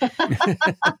leaving?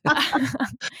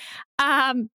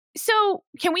 So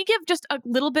can we give just a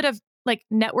little bit of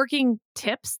networking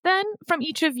tips then from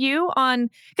each of you on,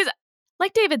 because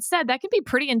like David said, that can be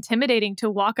pretty intimidating to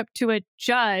walk up to a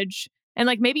judge and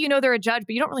maybe they're a judge,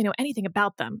 but you don't really know anything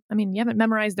about them. I mean, you haven't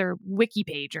memorized their wiki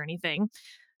page or anything.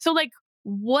 So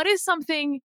what is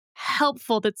something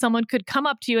helpful that someone could come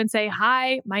up to you and say,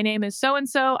 hi, my name is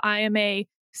so-and-so. I am a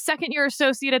second-year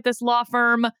associate at this law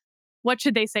firm. What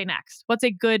should they say next? What's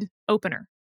a good opener?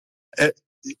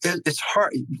 It's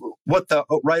hard. What the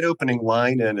right opening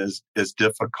line in is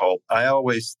difficult. I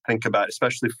always think about,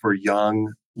 especially for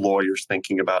young lawyers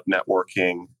thinking about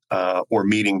networking or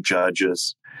meeting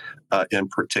judges in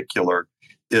particular,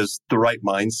 is the right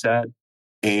mindset.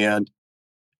 And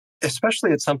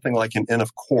especially at something like an inn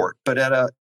of court, but at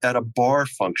a bar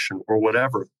function or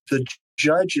whatever, the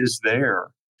judge is there.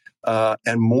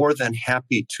 And more than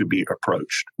happy to be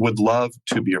approached, would love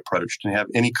to be approached and have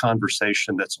any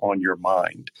conversation that's on your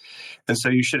mind. And so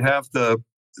you should have the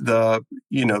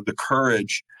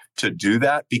courage to do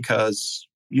that, because,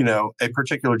 a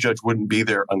particular judge wouldn't be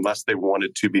there unless they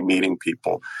wanted to be meeting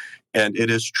people. And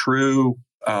it is true,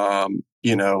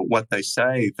 what they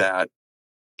say, that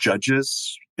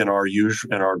judges in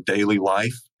our daily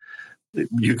life,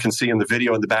 you can see in the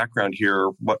video in the background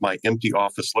here what my empty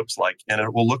office looks like. And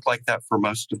it will look like that for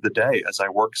most of the day as I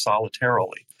work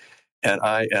solitarily. And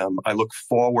I look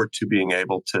forward to being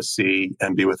able to see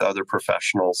and be with other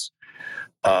professionals.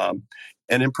 And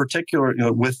in particular,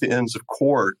 with the ends of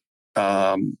court,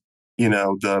 I've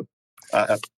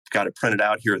got it printed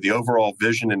out here, the overall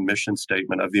vision and mission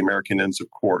statement of the American Inns of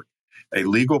Court: a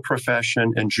legal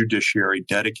profession and judiciary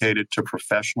dedicated to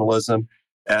professionalism,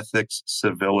 ethics,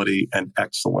 civility, and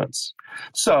excellence.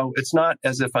 So it's not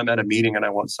as if I'm at a meeting and I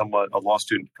want a law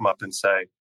student to come up and say,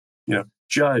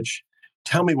 Judge,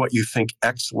 tell me what you think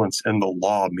excellence in the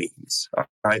law means. All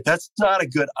right. That's not a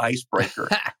good icebreaker,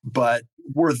 but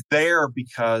we're there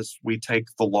because we take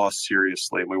the law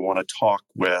seriously. And we want to talk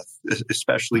with,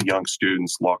 especially young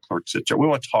students, law clerks, etc. We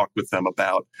want to talk with them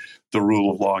about the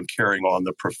rule of law and carrying on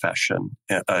the profession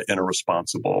in a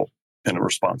responsible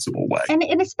way. And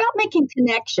it's about making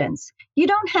connections. You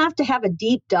don't have to have a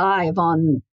deep dive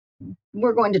on,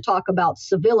 we're going to talk about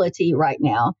civility right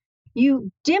now.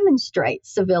 You demonstrate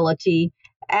civility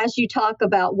as you talk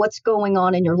about what's going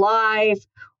on in your life,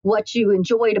 what you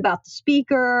enjoyed about the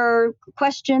speaker,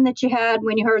 question that you had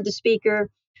when you heard the speaker.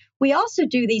 We also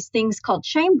do these things called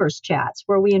chambers chats,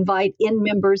 where we invite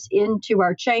members into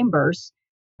our chambers.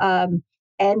 And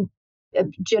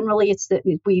generally, it's that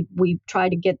we try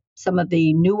to get some of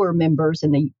the newer members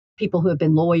and the people who have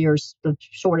been lawyers the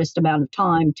shortest amount of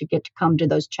time to get to come to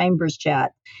those chambers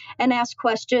chat and ask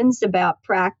questions about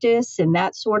practice and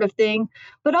that sort of thing,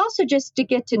 but also just to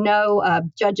get to know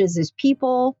judges as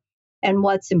people and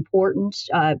what's important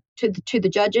to the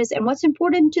judges and what's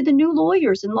important to the new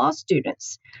lawyers and law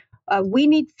students. we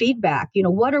need feedback.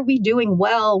 What are we doing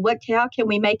well? How can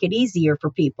we make it easier for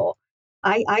people?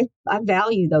 I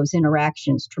value those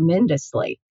interactions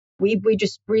tremendously. We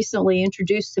just recently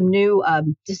introduced some new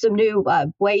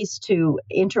ways to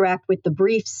interact with the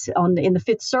briefs in the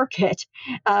Fifth Circuit.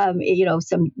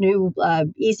 Some new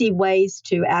easy ways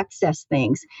to access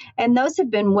things, and those have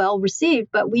been well received.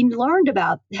 But we learned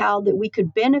about how that we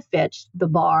could benefit the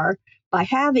bar by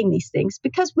having these things,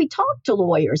 because we talk to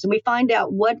lawyers and we find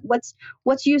out what's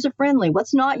user friendly,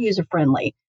 what's not user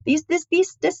friendly.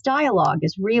 This dialogue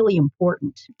is really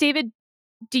important. David,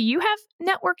 do you have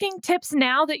networking tips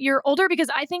now that you're older? Because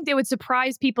I think they would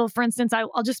surprise people. For instance,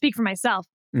 I'll just speak for myself.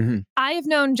 Mm-hmm. I have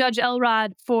known Judge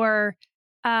Elrod for,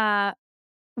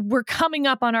 we're coming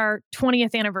up on our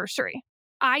 20th anniversary.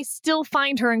 I still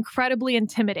find her incredibly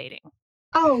intimidating.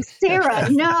 Oh, Sarah,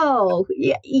 no.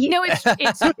 No,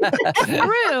 it's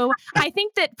true. I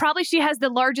think that probably she has the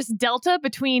largest delta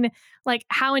between like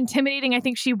how intimidating I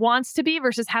think she wants to be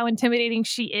versus how intimidating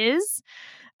she is.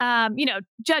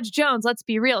 Judge Jones, let's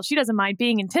be real. She doesn't mind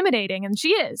being intimidating, and she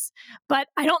is. But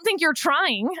I don't think you're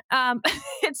trying.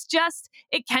 It's just,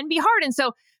 it can be hard. And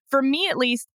so for me, at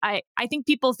least, I think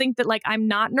people think that like I'm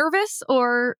not nervous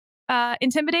or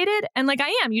intimidated. And like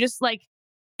I am. You just like,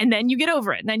 and then you get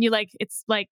over it. And then you like, it's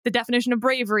like the definition of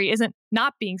bravery isn't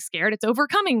not being scared. It's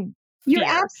overcoming fear. You're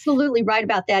absolutely right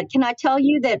about that. Can I tell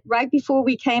you that right before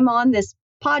we came on this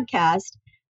podcast,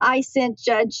 I sent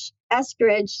Judge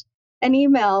Eskridge an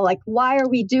email like, why are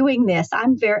we doing this?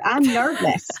 I'm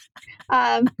nervous.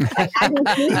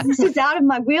 This is out of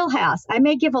my wheelhouse. I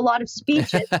may give a lot of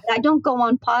speeches, but I don't go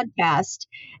on podcast,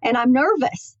 and I'm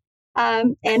nervous.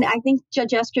 And I think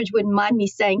Judge Eskridge wouldn't mind me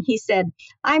saying, he said,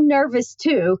 I'm nervous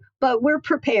too, but we're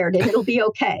prepared and it'll be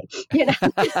okay. So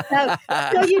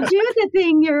you do the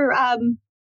thing,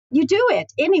 you do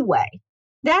it anyway.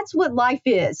 That's what life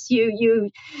is.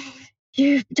 You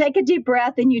take a deep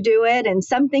breath and you do it. And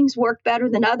some things work better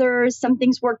than others. Some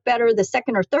things work better the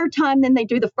second or third time than they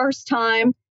do the first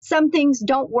time. Some things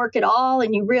don't work at all.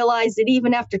 And you realize that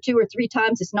even after 2 or 3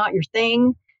 times, it's not your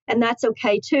thing. And that's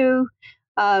okay too.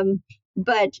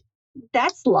 But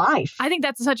that's life. I think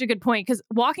that's such a good point, because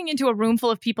walking into a room full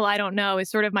of people I don't know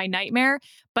is sort of my nightmare.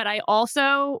 But I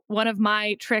also, one of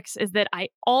my tricks is that I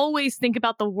always think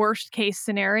about the worst case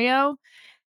scenario.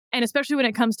 And especially when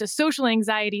it comes to social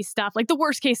anxiety stuff, like the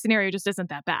worst case scenario just isn't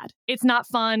that bad. It's not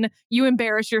fun. You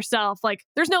embarrass yourself. Like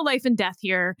there's no life and death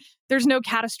here. There's no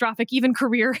catastrophic, even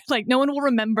career. Like no one will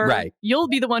remember. Right. You'll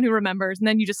be the one who remembers. And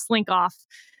then you just slink off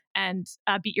and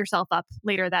beat yourself up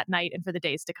later that night and for the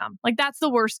days to come. Like that's the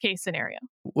worst case scenario.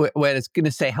 What it's going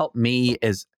to say help me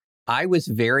is I was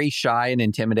very shy and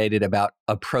intimidated about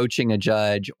approaching a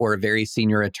judge or a very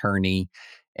senior attorney,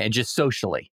 and just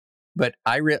socially. But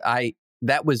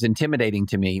that was intimidating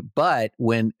to me. But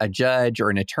when a judge or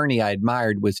an attorney I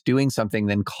admired was doing something,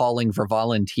 then calling for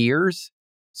volunteers,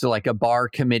 so like a bar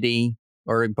committee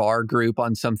or a bar group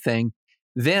on something,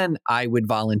 then I would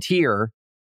volunteer,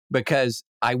 because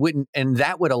I wouldn't, and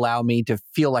that would allow me to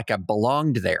feel like I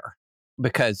belonged there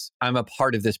because I'm a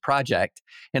part of this project.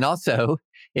 And also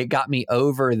it got me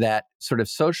over that sort of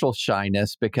social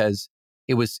shyness, because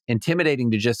it was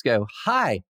intimidating to just go,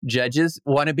 hi, judges,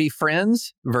 want to be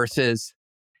friends, versus,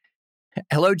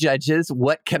 hello, judges,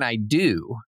 what can I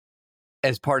do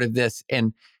as part of this?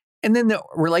 And then the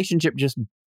relationship just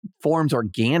forms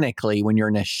organically when you're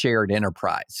in a shared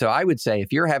enterprise. So I would say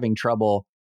if you're having trouble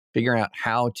figuring out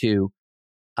how to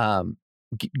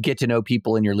get to know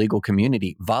people in your legal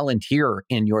community, volunteer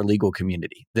in your legal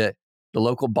community. The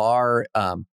local bar,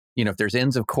 if there's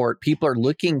ends of court, people are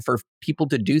looking for people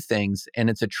to do things, and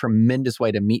it's a tremendous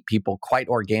way to meet people quite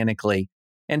organically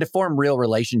and to form real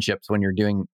relationships when you're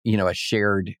doing, a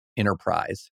shared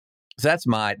enterprise. So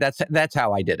that's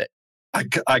how I did it.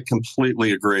 I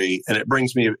completely agree. And it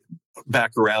brings me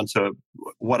back around to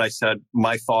what I said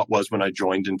my thought was when I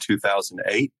joined in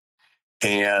 2008.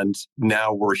 And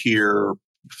now we're here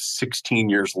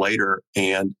 16 years later,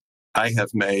 and I have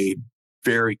made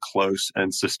very close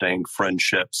and sustained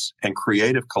friendships and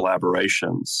creative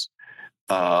collaborations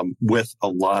with a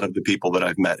lot of the people that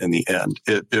I've met in the end.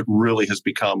 It really has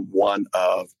become one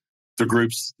of the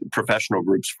groups, professional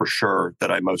groups for sure,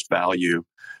 that I most value,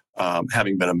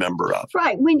 having been a member of.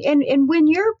 Right. When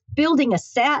you're building a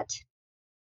set,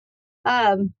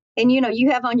 and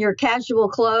you have on your casual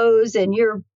clothes and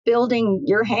you're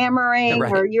hammering,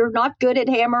 right, or you're not good at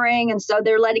hammering, and so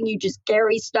they're letting you just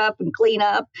carry stuff and clean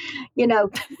up.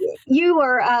 You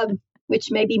are,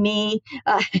 which may be me,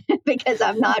 because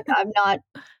I'm not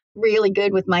really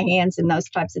good with my hands and those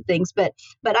types of things. But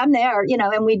I'm there,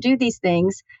 and we do these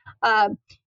things.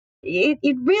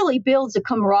 it really builds a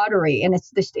camaraderie, and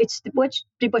it's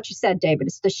what you said, David.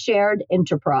 It's the shared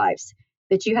enterprise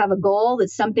that you have a goal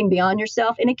that's something beyond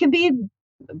yourself, and it can be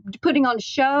putting on a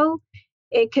show.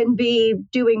 It can be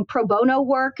doing pro bono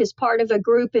work as part of a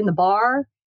group in the bar.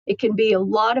 It can be a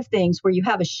lot of things where you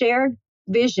have a shared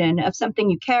vision of something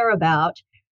you care about,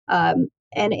 and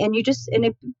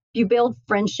you build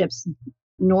friendships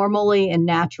normally and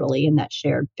naturally in that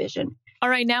shared vision. All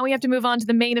right, now we have to move on to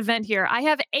the main event here. I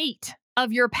have 8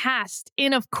 of your past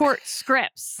in-of-court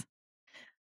scripts.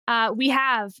 We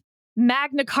have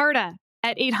Magna Carta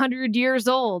at 800 years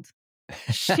old,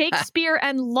 Shakespeare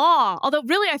and Law. Although,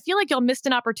 really, I feel like y'all missed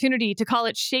an opportunity to call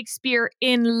it Shakespeare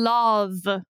in Love.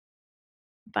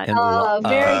 But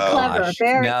very clever. Gosh.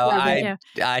 Very no, clever.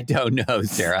 I don't know,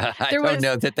 Sarah. I don't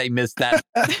know that they missed that.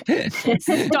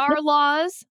 Star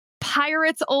Laws,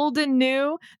 Pirates Old and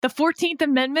New, the 14th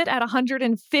Amendment at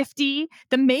 150,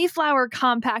 the Mayflower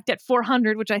Compact at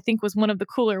 400, which I think was one of the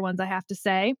cooler ones, I have to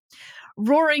say,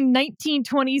 Roaring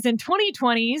 1920s and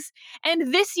 2020s,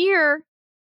 and this year,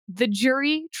 the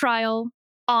Jury Trial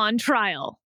on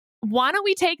Trial. Why don't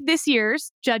we take this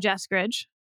year's, Judge Eskridge,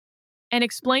 and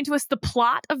explain to us the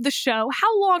plot of the show,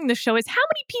 how long the show is, how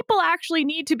many people actually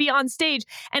need to be on stage,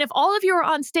 and if all of you are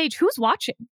on stage, who's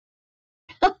watching?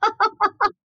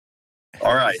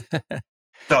 All right.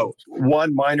 So,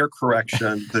 one minor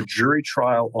correction. The Jury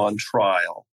Trial on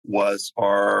Trial was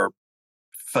our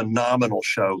phenomenal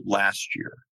show last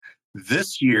year.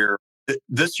 This year,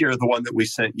 the one that we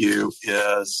sent you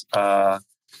is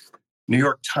New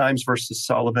York Times versus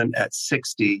Sullivan at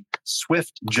 60,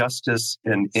 Swift Justice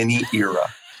in Any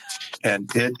Era. And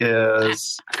it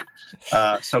is,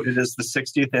 it is the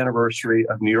 60th anniversary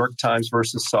of New York Times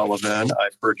versus Sullivan.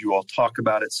 I've heard you all talk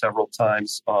about it several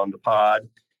times on the pod.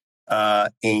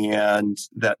 And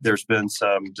that there's been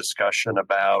some discussion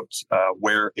about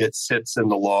where it sits in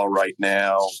the law right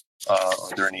now.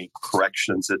 Are there any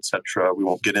corrections, et cetera? We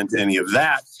won't get into any of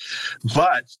that.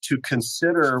 But to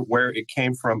consider where it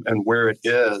came from and where it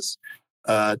is,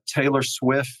 Taylor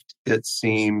Swift, it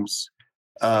seems,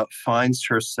 finds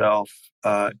herself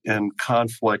in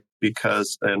conflict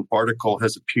because an article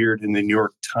has appeared in the New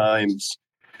York Times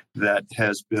that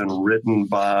has been written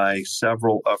by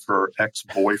several of her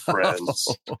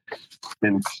ex-boyfriends,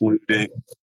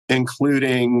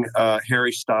 including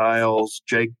Harry Styles,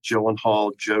 Jake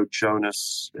Gyllenhaal, Joe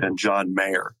Jonas, and John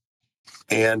Mayer.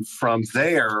 And from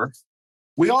there,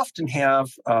 we often have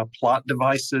plot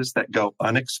devices that go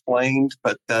unexplained,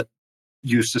 but that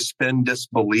you suspend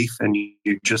disbelief and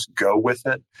you just go with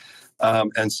it.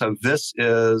 And so this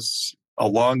is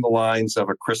along the lines of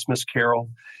A Christmas Carol.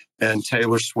 And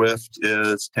Taylor Swift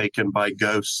is taken by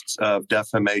ghosts of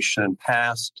defamation,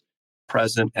 past,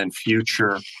 present, and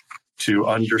future, to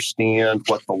understand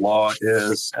what the law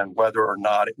is and whether or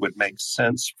not it would make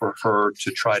sense for her to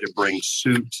try to bring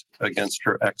suit against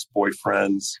her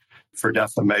ex-boyfriends for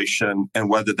defamation, and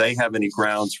whether they have any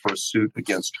grounds for a suit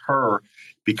against her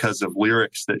because of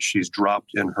lyrics that she's dropped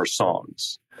in her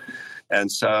songs.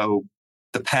 And so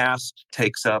the past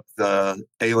takes up the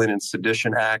Alien and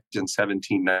Sedition Act in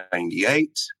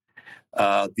 1798.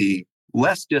 The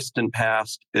less distant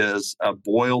past is a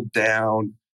boiled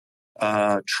down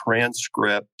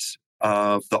transcript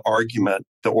of the argument,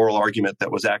 the oral argument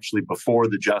that was actually before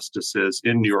the justices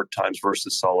in New York Times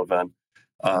versus Sullivan.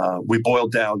 We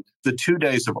boiled down the 2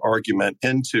 days of argument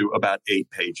into about 8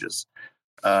 pages.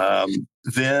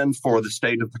 Then for the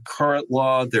state of the current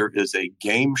law, there is a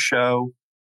game show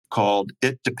called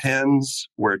It Depends,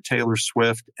 where Taylor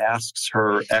Swift asks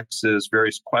her exes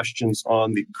various questions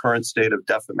on the current state of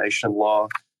defamation law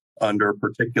under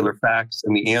particular facts.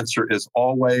 And the answer is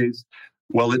always,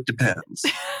 well, it depends.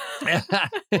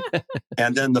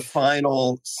 And then the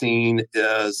final scene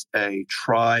is a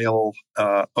trial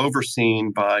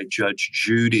overseen by Judge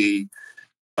Judy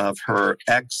of her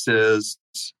exes,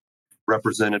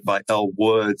 represented by Elle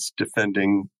Woods,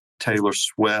 defending Taylor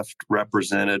Swift,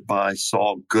 represented by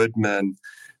Saul Goodman,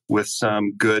 with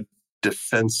some good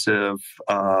defensive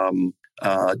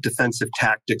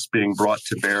tactics being brought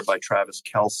to bear by Travis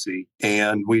Kelce.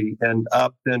 And we end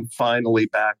up then finally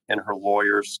back in her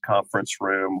lawyer's conference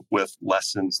room with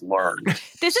lessons learned.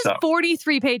 This is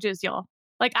 43 pages, y'all.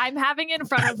 Like, I'm having in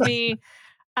front of me,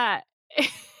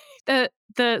 the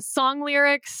song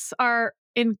lyrics are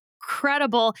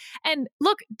incredible. And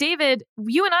look, David,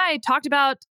 you and I talked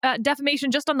about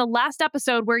defamation just on the last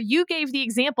episode, where you gave the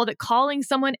example that calling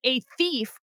someone a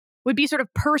thief would be sort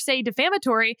of per se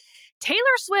defamatory. Taylor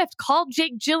Swift called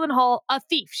Jake Gyllenhaal a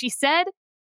thief. She said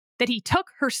that he took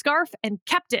her scarf and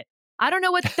kept it. I don't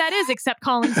know what that is except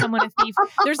calling someone a thief.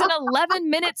 There's an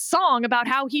 11-minute song about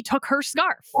how he took her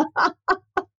scarf.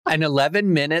 An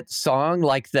 11-minute song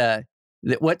like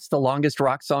what's the longest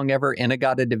rock song ever?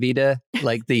 Inagata-Devita?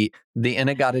 Like the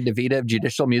Inagata-Devita of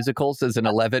judicial musicals is an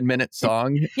 11-minute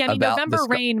song. Yeah, I mean, November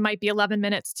Rain might be 11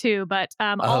 minutes too, but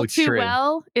All Too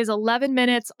Well is 11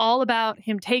 minutes all about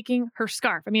him taking her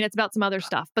scarf. I mean, it's about some other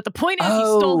stuff, but the point is he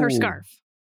stole her scarf.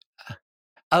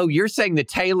 Oh, you're saying the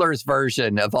Taylor's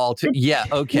version of All Too... Yeah,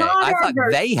 okay. I thought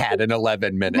they had an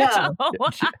 11 minutes. No.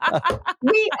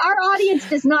 Our audience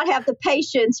does not have the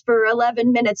patience for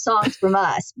 11-minute songs from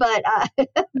us, but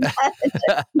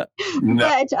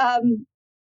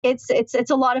it's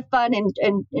a lot of fun, and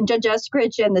Judge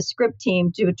Eskridge and the script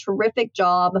team do a terrific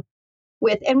job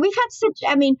with, and we've had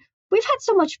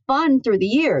so much fun through the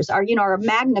years. Our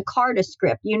Magna Carta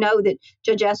script, that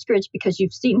Judge Eskridge, because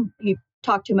you've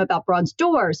talked to him about bronze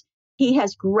doors, he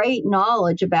has great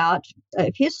knowledge about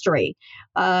history,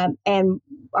 and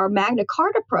our Magna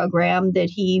Carta program that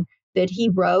he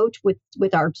wrote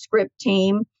with our script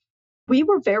team. We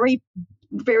were very,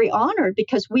 very honored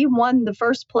because we won the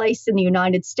first place in the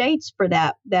United States for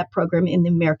that program in the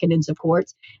American Inns of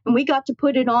Courts, and we got to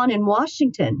put it on in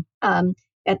Washington at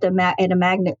a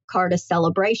Magna Carta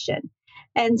celebration.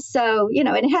 And so, and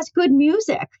it has good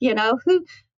music.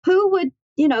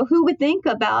 Who would think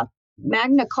about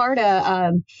Magna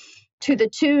Carta to the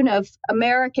tune of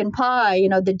American Pie,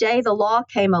 the day the law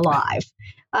came alive.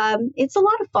 It's a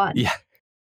lot of fun. Yeah.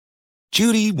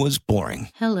 Judy was boring.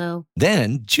 Hello.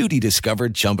 Then Judy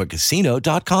discovered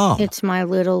ChumbaCasino.com. It's my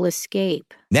little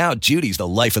escape. Now Judy's the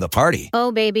life of the party.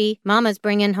 Oh, baby, mama's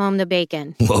bringing home the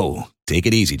bacon. Whoa, take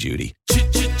it easy, Judy.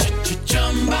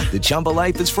 The Chumba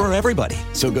life is for everybody.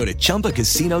 So go to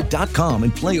ChumbaCasino.com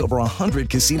and play over 100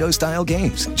 casino-style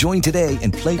games. Join today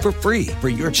and play for free for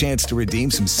your chance to redeem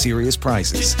some serious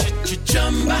prizes.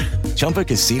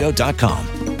 ChumbaCasino.com.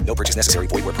 No purchase necessary.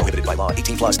 Void where prohibited by law.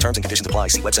 18+ terms and conditions apply.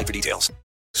 See website for details.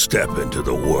 Step into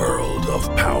the world of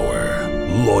power,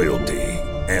 loyalty,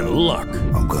 and luck.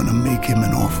 I'm going to make him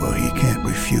an offer he can't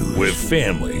refuse. With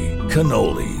family,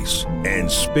 cannolis, and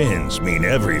spins mean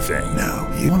everything.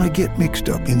 Now, you want to get mixed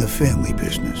up in the family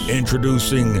business.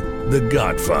 Introducing The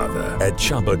Godfather at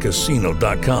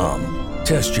ChumbaCasino.com.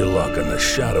 Test your luck in the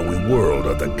shadowy world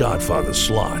of The Godfather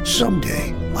slot.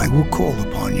 Someday, I will call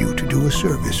upon you to do a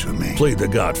service for me. Play The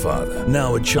Godfather,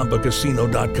 now at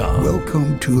ChumbaCasino.com.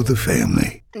 Welcome to the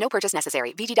family. No purchase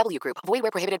necessary. VGW Group. Void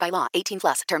where prohibited by law.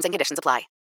 18+. Terms and conditions apply.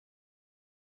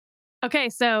 Okay,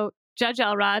 so Judge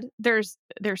Elrod, there's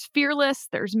Fearless,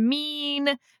 there's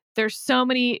Mean, there's so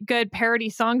many good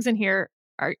parody songs in here.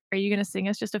 Are you going to sing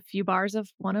us just a few bars of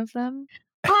one of them?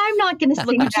 I'm not going to sing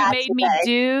Look what that you made today. me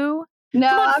do. No,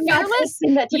 I'm Fearless? not going to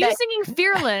sing that today. You singing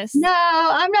Fearless? No,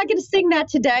 I'm not going to sing that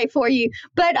today for you.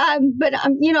 But I'm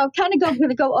kind of going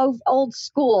to go old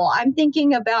school. I'm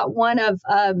thinking about one of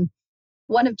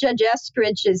Judge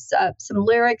Eskridge's some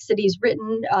lyrics that he's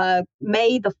written.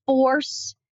 May the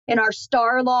Force in our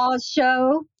Star Laws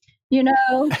show, which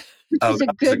is a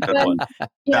good one.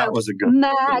 That was a good one.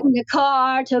 Magna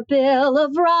Carta Bill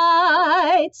of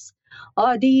Rights.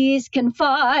 Are these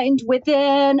confined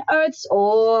within Earth's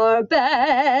orbit?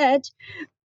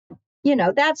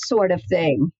 That sort of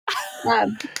thing.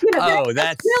 That's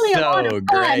really so a lot of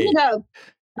great.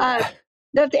 fun,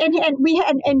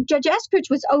 and Judge Eskridge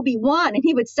was Obi-Wan, and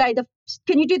he would say,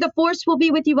 "Can you do the Force will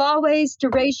be with you always to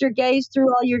raise your gaze through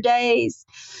all your days."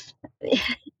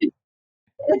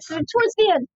 It's towards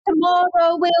the end.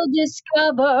 Tomorrow we'll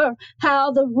discover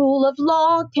how the rule of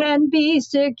law can be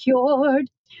secured.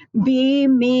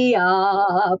 Beam me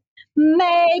up,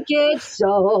 make it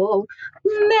so.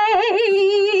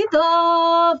 May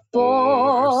the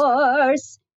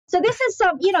Force. So this is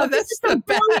some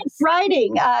brilliant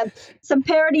writing, some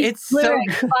parody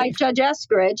lyrics by Judge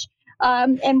Eskridge,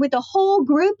 and with a whole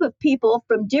group of people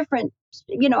from different.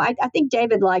 I think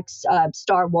David likes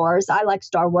Star Wars. I like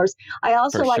Star Wars. I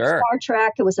also like Star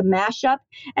Trek. It was a mashup,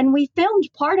 and we filmed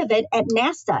part of it at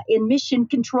NASA in Mission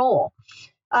Control.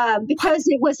 Because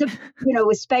it was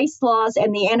with space laws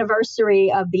and the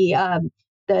anniversary of the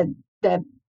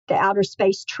Outer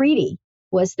Space Treaty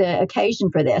was the occasion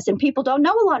for this. And people don't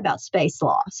know a lot about space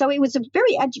law. So it was a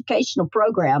very educational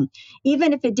program,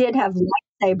 even if it did have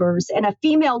lightsabers and a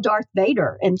female Darth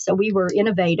Vader. And so we were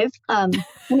innovative.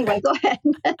 Anyway, go ahead.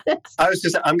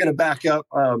 I'm going to back up.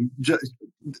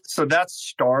 So that's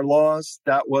Star Laws.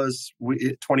 That was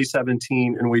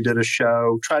 2017. And we did a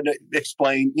show trying to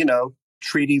explain,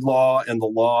 treaty law and the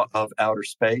law of outer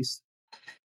space.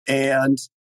 And,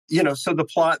 so the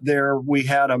plot there, we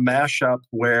had a mashup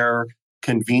where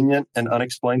convenient and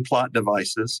unexplained plot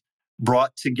devices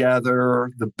brought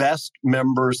together the best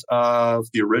members of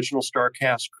the original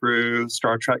StarCast crew,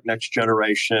 Star Trek Next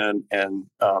Generation, and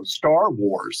Star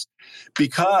Wars,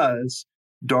 because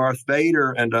Darth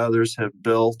Vader and others have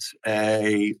built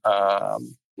it's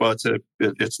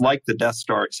like the Death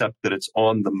Star, except that it's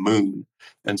on the moon.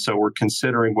 And so we're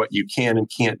considering what you can and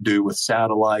can't do with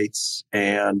satellites,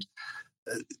 and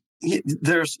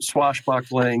there's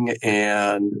swashbuckling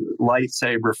and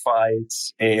lightsaber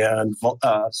fights, and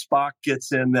Spock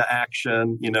gets in the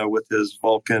action, with his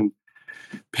Vulcan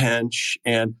pinch.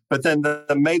 But then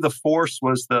the May the Force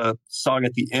was the song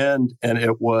at the end, and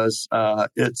it was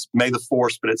it's May the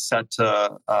Force, but it's set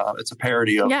to it's a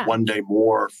parody of One Day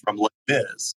More from Les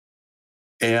Mis.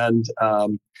 And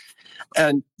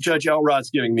Judge Elrod's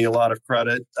giving me a lot of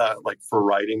credit, for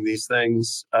writing these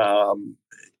things.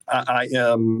 I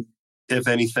am, if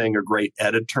anything, a great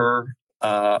editor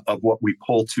of what we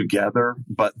pull together,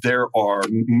 but there are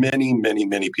many, many,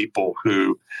 many people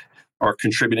who are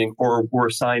contributing, or we're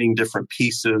assigning different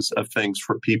pieces of things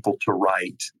for people to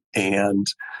write. And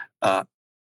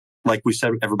like we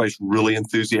said, everybody's really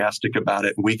enthusiastic about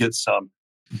it. And we get some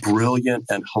brilliant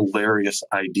and hilarious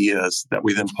ideas that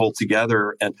we then pull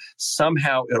together. And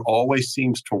somehow it always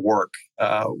seems to work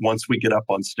once we get up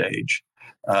on stage.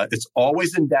 It's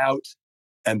always in doubt.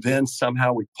 And then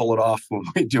somehow we pull it off when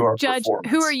we do our Judge, performance.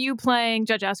 who are you playing,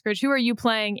 Judge Eskridge? Who are you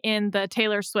playing in the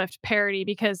Taylor Swift parody?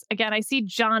 Because, again, I see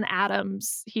John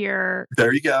Adams here.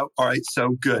 There you go. All right,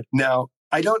 so good. Now,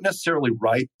 I don't necessarily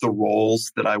write the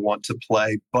roles that I want to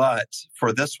play, but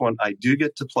for this one, I do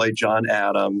get to play John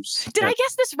Adams. Did I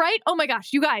guess this right? Oh, my gosh,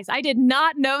 you guys, I did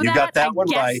not know that. You got that one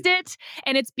right. I guessed it,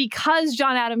 and it's because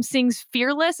John Adams sings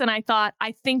Fearless, and I thought,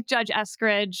 I think Judge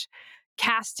Eskridge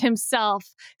cast himself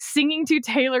singing to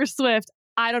Taylor Swift.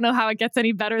 I don't know how it gets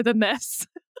any better than this.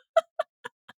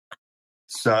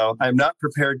 So I'm not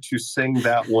prepared to sing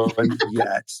that one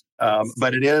yet.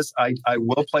 But it is, I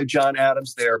will play John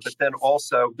Adams there. But then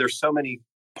also there's so many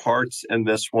parts in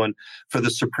this one. For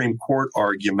the Supreme Court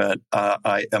argument,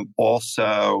 I am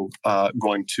also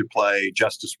going to play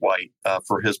Justice White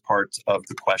for his parts of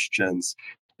the questions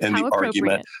in the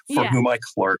argument for whom I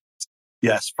clerked.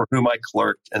 Yes, for whom I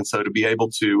clerked. And so to be able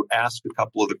to ask a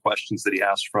couple of the questions that he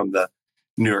asked from the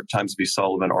New York Times v.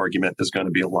 Sullivan argument is going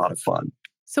to be a lot of fun.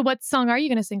 So what song are you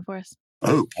going to sing for us?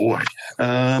 Oh, boy.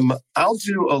 I'll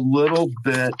do a little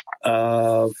bit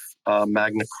of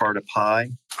Magna Carta Pie.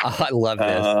 Oh, I love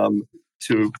this.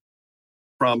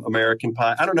 From American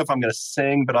Pie. I don't know if I'm going to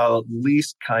sing, but I'll at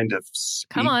least kind of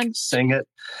sing it.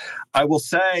 I will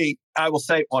say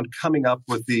on coming up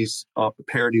with these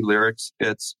parody lyrics,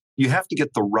 you have to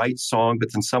get the right song,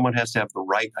 but then someone has to have the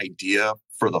right idea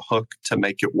for the hook to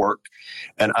make it work.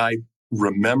 And I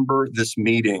remember this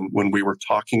meeting when we were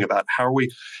talking about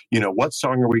what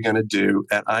song are we going to do?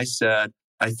 And I said,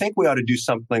 I think we ought to do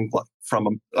something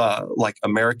from like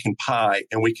American Pie,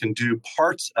 and we can do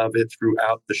parts of it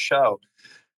throughout the show.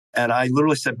 And I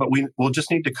literally said, but we'll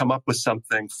just need to come up with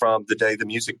something from The Day the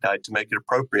Music Died to make it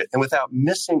appropriate. And without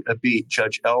missing a beat,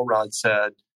 Judge Elrod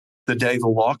said, The Day the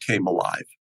Law Came Alive.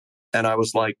 And I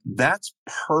was like, that's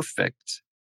perfect.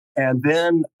 And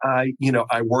then I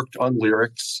worked on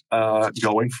lyrics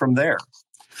going from there.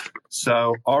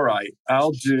 So, all right,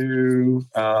 I'll do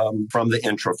from the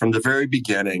intro, from the very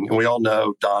beginning. And we all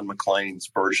know Don McLean's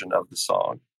version of the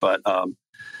song. But a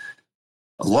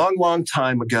long, long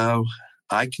time ago,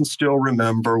 I can still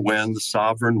remember when the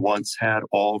sovereign once had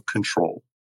all control.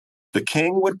 The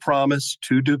king would promise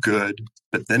to do good,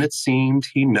 but then it seemed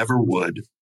he never would.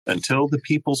 Until the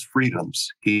people's freedoms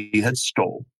he had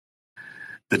stole.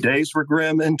 The days were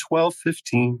grim in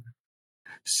 1215,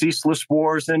 ceaseless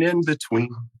wars and in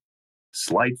between,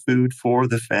 slight food for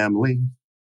the family,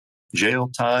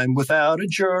 jail time without a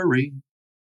jury.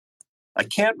 I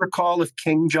can't recall if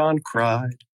King John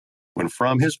cried when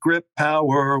from his grip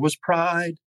power was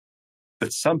pride,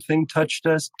 but something touched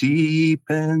us deep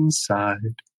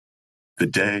inside. The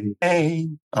day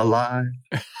ain't alive.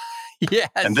 Yes.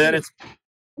 And then it's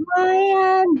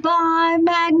by and by,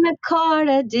 Magna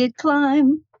Carta did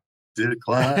climb from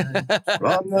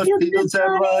the fields that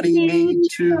Runnymede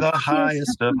to the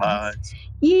highest of heights.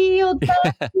 Ye old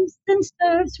dogs and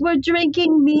serfs were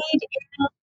drinking mead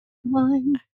in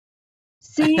wine,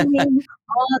 singing,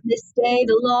 on this day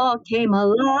the law came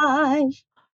alive.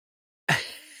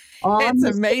 It's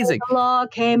amazing. The law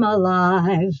came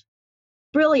alive.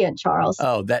 Brilliant, Charles.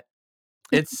 Oh,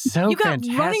 it's so you got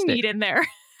fantastic. Runnymede in there.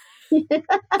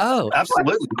 Oh,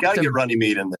 absolutely. You got to get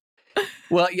Runnymede in there.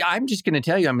 Well, I'm just going to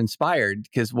tell you I'm inspired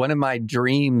because one of my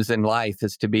dreams in life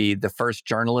is to be the first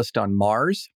journalist on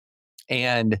Mars.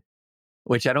 And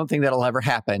which I don't think that'll ever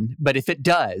happen. But if it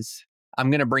does, I'm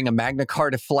going to bring a Magna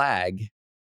Carta flag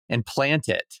and plant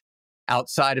it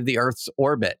outside of the Earth's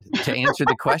orbit to answer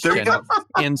the question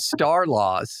in star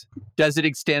laws, does it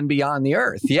extend beyond the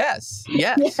Earth? Yes.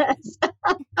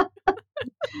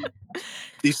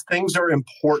 These things are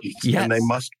important and they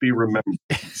must be remembered.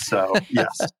 So,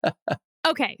 yes.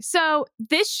 Okay, so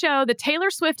this show, the Taylor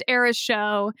Swift Eras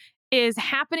show, is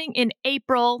happening in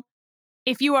April.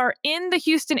 If you are in the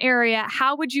Houston area,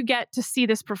 how would you get to see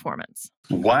this performance?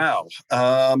 Wow.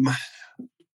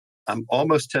 I'm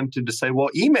almost tempted to say, well,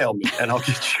 email me and I'll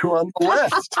get you on the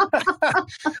list.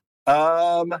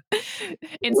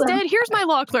 Instead, here's my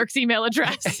law clerk's email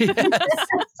address.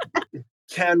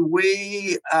 Can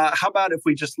we, how about if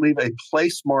we just leave a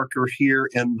place marker here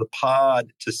in the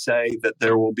pod to say that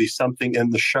there will be something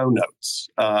in the show notes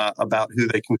about who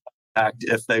they can contact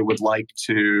if they would like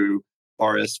to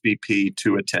RSVP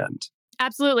to attend?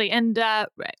 Absolutely. And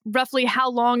roughly how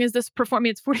long is this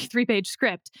performance? It's 43-page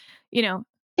script,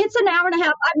 It's an hour and a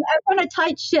half. I'm on a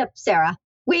tight ship, Sarah.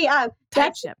 We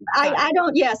tight ship. I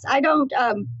don't.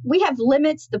 We have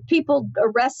limits. The people are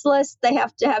restless. They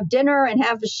have to have dinner and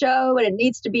have a show, and it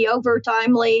needs to be over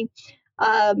timely.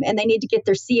 And they need to get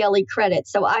their CLE credit.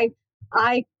 So I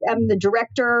am the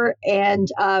director, and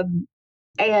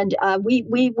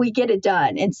we get it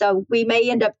done. And so we may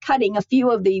end up cutting a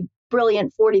few of the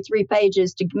brilliant 43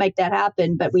 pages to make that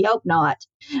happen, but we hope not.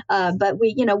 But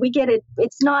we get it.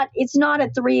 It's not a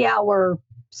 3-hour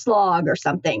slog or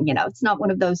something. It's not one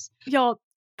of those. Y'all,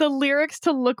 the lyrics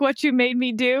to Look What You Made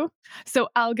Me Do. So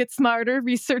I'll get smarter,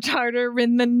 research harder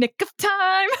in the nick of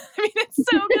time. I mean, it's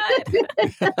so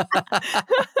good.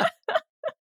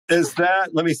 Is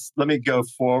that, let me go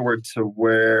forward to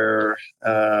where,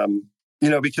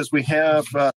 because we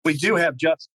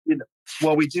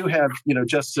do have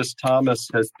Justice Thomas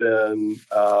has been,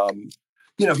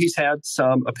 he's had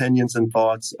some opinions and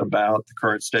thoughts about the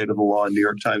current state of the law in New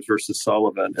York Times versus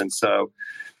Sullivan. And so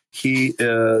he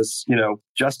is,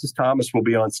 Justice Thomas will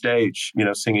be on stage,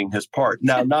 singing his part.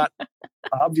 Now, not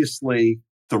obviously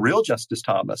the real Justice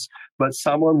Thomas, but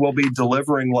someone will be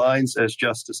delivering lines as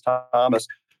Justice Thomas,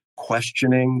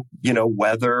 questioning,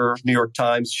 whether New York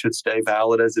Times should stay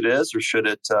valid as it is, or should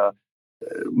it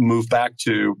move back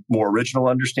to more original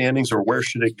understandings, or where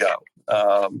should it go?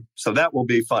 So that will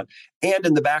be fun. And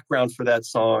in the background for that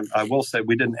song, I will say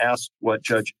we didn't ask what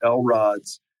Judge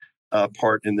Elrod's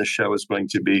part in the show is going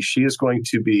to be. She is going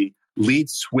to be lead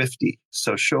Swiftie.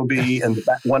 So she'll be in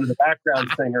one of the background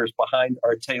singers behind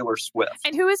our Taylor Swift.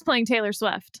 And who is playing Taylor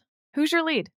Swift? Who's your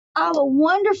lead? Oh, a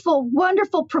wonderful,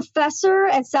 wonderful professor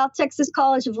at South Texas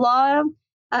College of Law,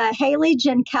 Haley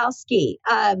Jankowski.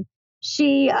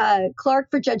 She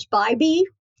clerked for Judge Bybee.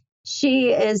 She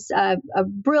is a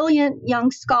brilliant young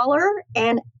scholar,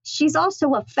 and she's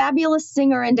also a fabulous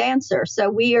singer and dancer. So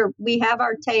we have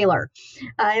our Taylor,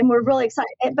 and we're really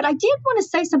excited. But I did want to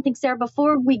say something, Sarah,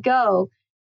 before we go.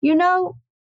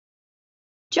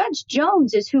 Judge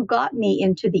Jones is who got me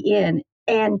into the inn,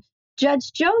 and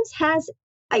Judge Jones has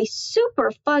a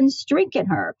super fun streak in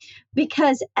her,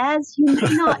 because as you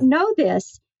may not know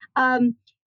this,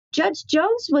 Judge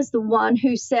Jones was the one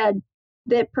who said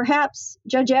that perhaps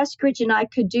Judge Eskridge and I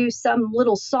could do some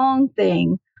little song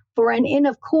thing for an Inn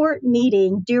of Court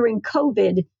meeting during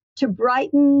COVID to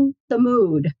brighten the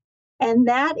mood. And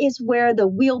that is where the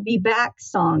We'll Be Back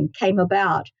song came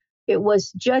about. It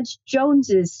was Judge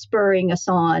Jones's spurring us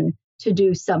on to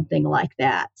do something like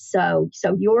that. So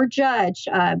your judge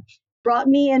brought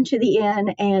me into the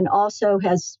inn and also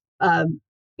has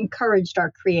encouraged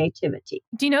our creativity.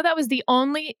 Do you know that was the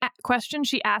only question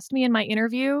she asked me in my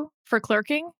interview for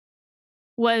clerking?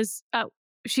 Was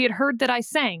she had heard that I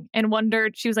sang and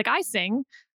wondered, she was like, I sing.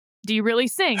 Do you really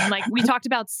sing? Like, we talked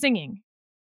about singing.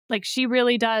 Like, she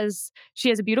really does. She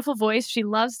has a beautiful voice. She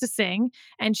loves to sing,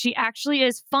 and she actually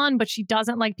is fun, but she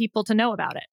doesn't like people to know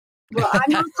about it. Well,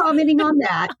 I'm not commenting on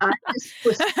that.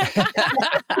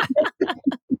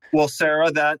 Well,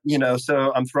 Sarah,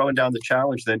 so I'm throwing down the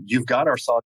challenge then. You've got our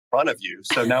song in front of you.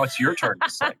 So now it's your turn to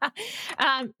sing.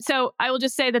 So I will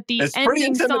just say that it's pretty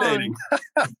intimidating.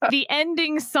 The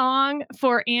ending song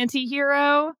for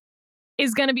Antihero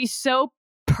is going to be so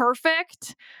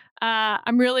perfect.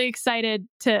 I'm really excited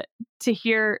to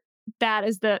hear that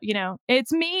as the,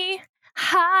 it's me.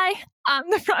 Hi, I'm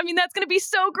the front. I mean, that's going to be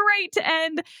so great to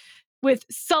end with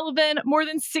Sullivan more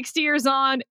than 60 years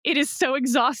on. It is so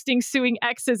exhausting suing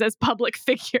exes as public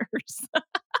figures.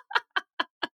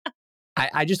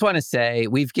 I just want to say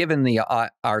we've given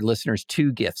our listeners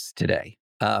 2 gifts today.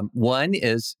 One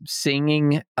is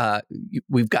singing.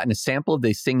 We've gotten a sample of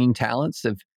the singing talents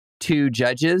of 2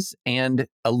 judges and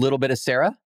a little bit of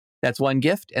Sarah. That's one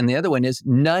gift. And the other one is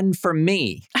none from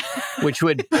me, which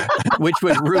would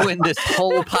ruin this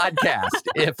whole podcast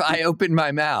if I opened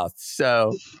my mouth.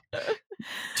 So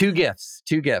 2 gifts.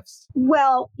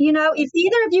 Well, if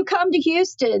either of you come to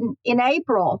Houston in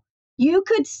April, you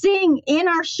could sing in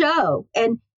our show.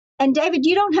 And David,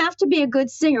 you don't have to be a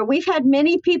good singer. We've had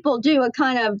many people do a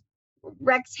kind of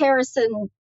Rex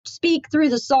Harrison speak through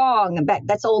the song.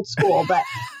 That's old school, but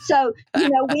so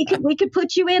we could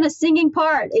put you in a singing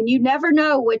part, and you never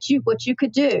know what you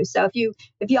could do. So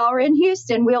if y'all are in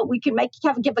Houston, we can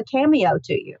give a cameo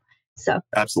to you. So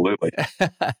absolutely.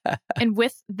 And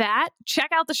with that, check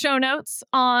out the show notes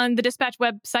on the Dispatch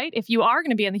website if you are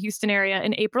going to be in the Houston area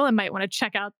in April and might want to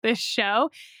check out this show.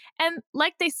 And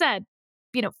like they said,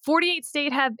 48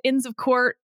 state have inns of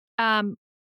court.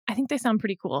 I think they sound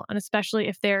pretty cool. And especially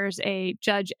if there's a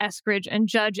Judge Eskridge and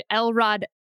Judge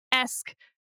Elrod-esque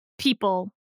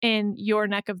people in your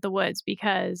neck of the woods,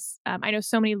 because I know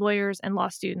so many lawyers and law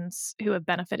students who have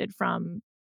benefited from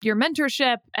your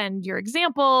mentorship and your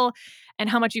example and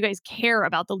how much you guys care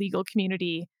about the legal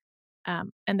community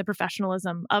and the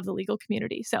professionalism of the legal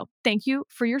community. So thank you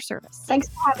for your service. Thanks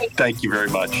for having me. Thank you very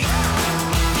much.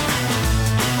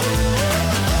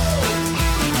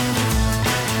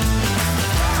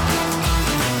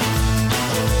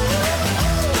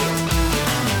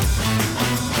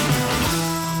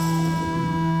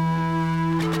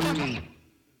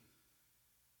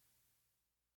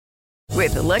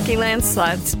 With the Lucky Land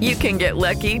Slots, you can get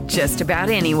lucky just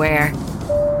about anywhere.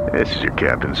 This is your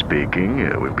captain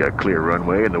speaking. We've got clear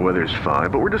runway and the weather's fine,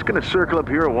 but we're just going to circle up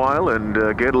here a while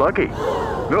and get lucky.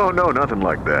 No, nothing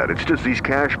like that. It's just these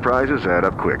cash prizes add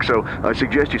up quick. So I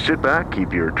suggest you sit back,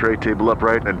 keep your tray table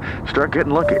upright, and start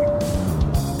getting lucky.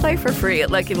 Play for free at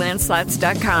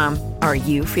LuckyLandSlots.com. Are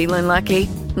you feeling lucky?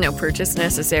 No purchase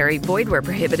necessary. Void where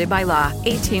prohibited by law.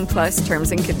 18+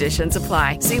 terms and conditions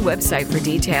apply. See website for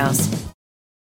details.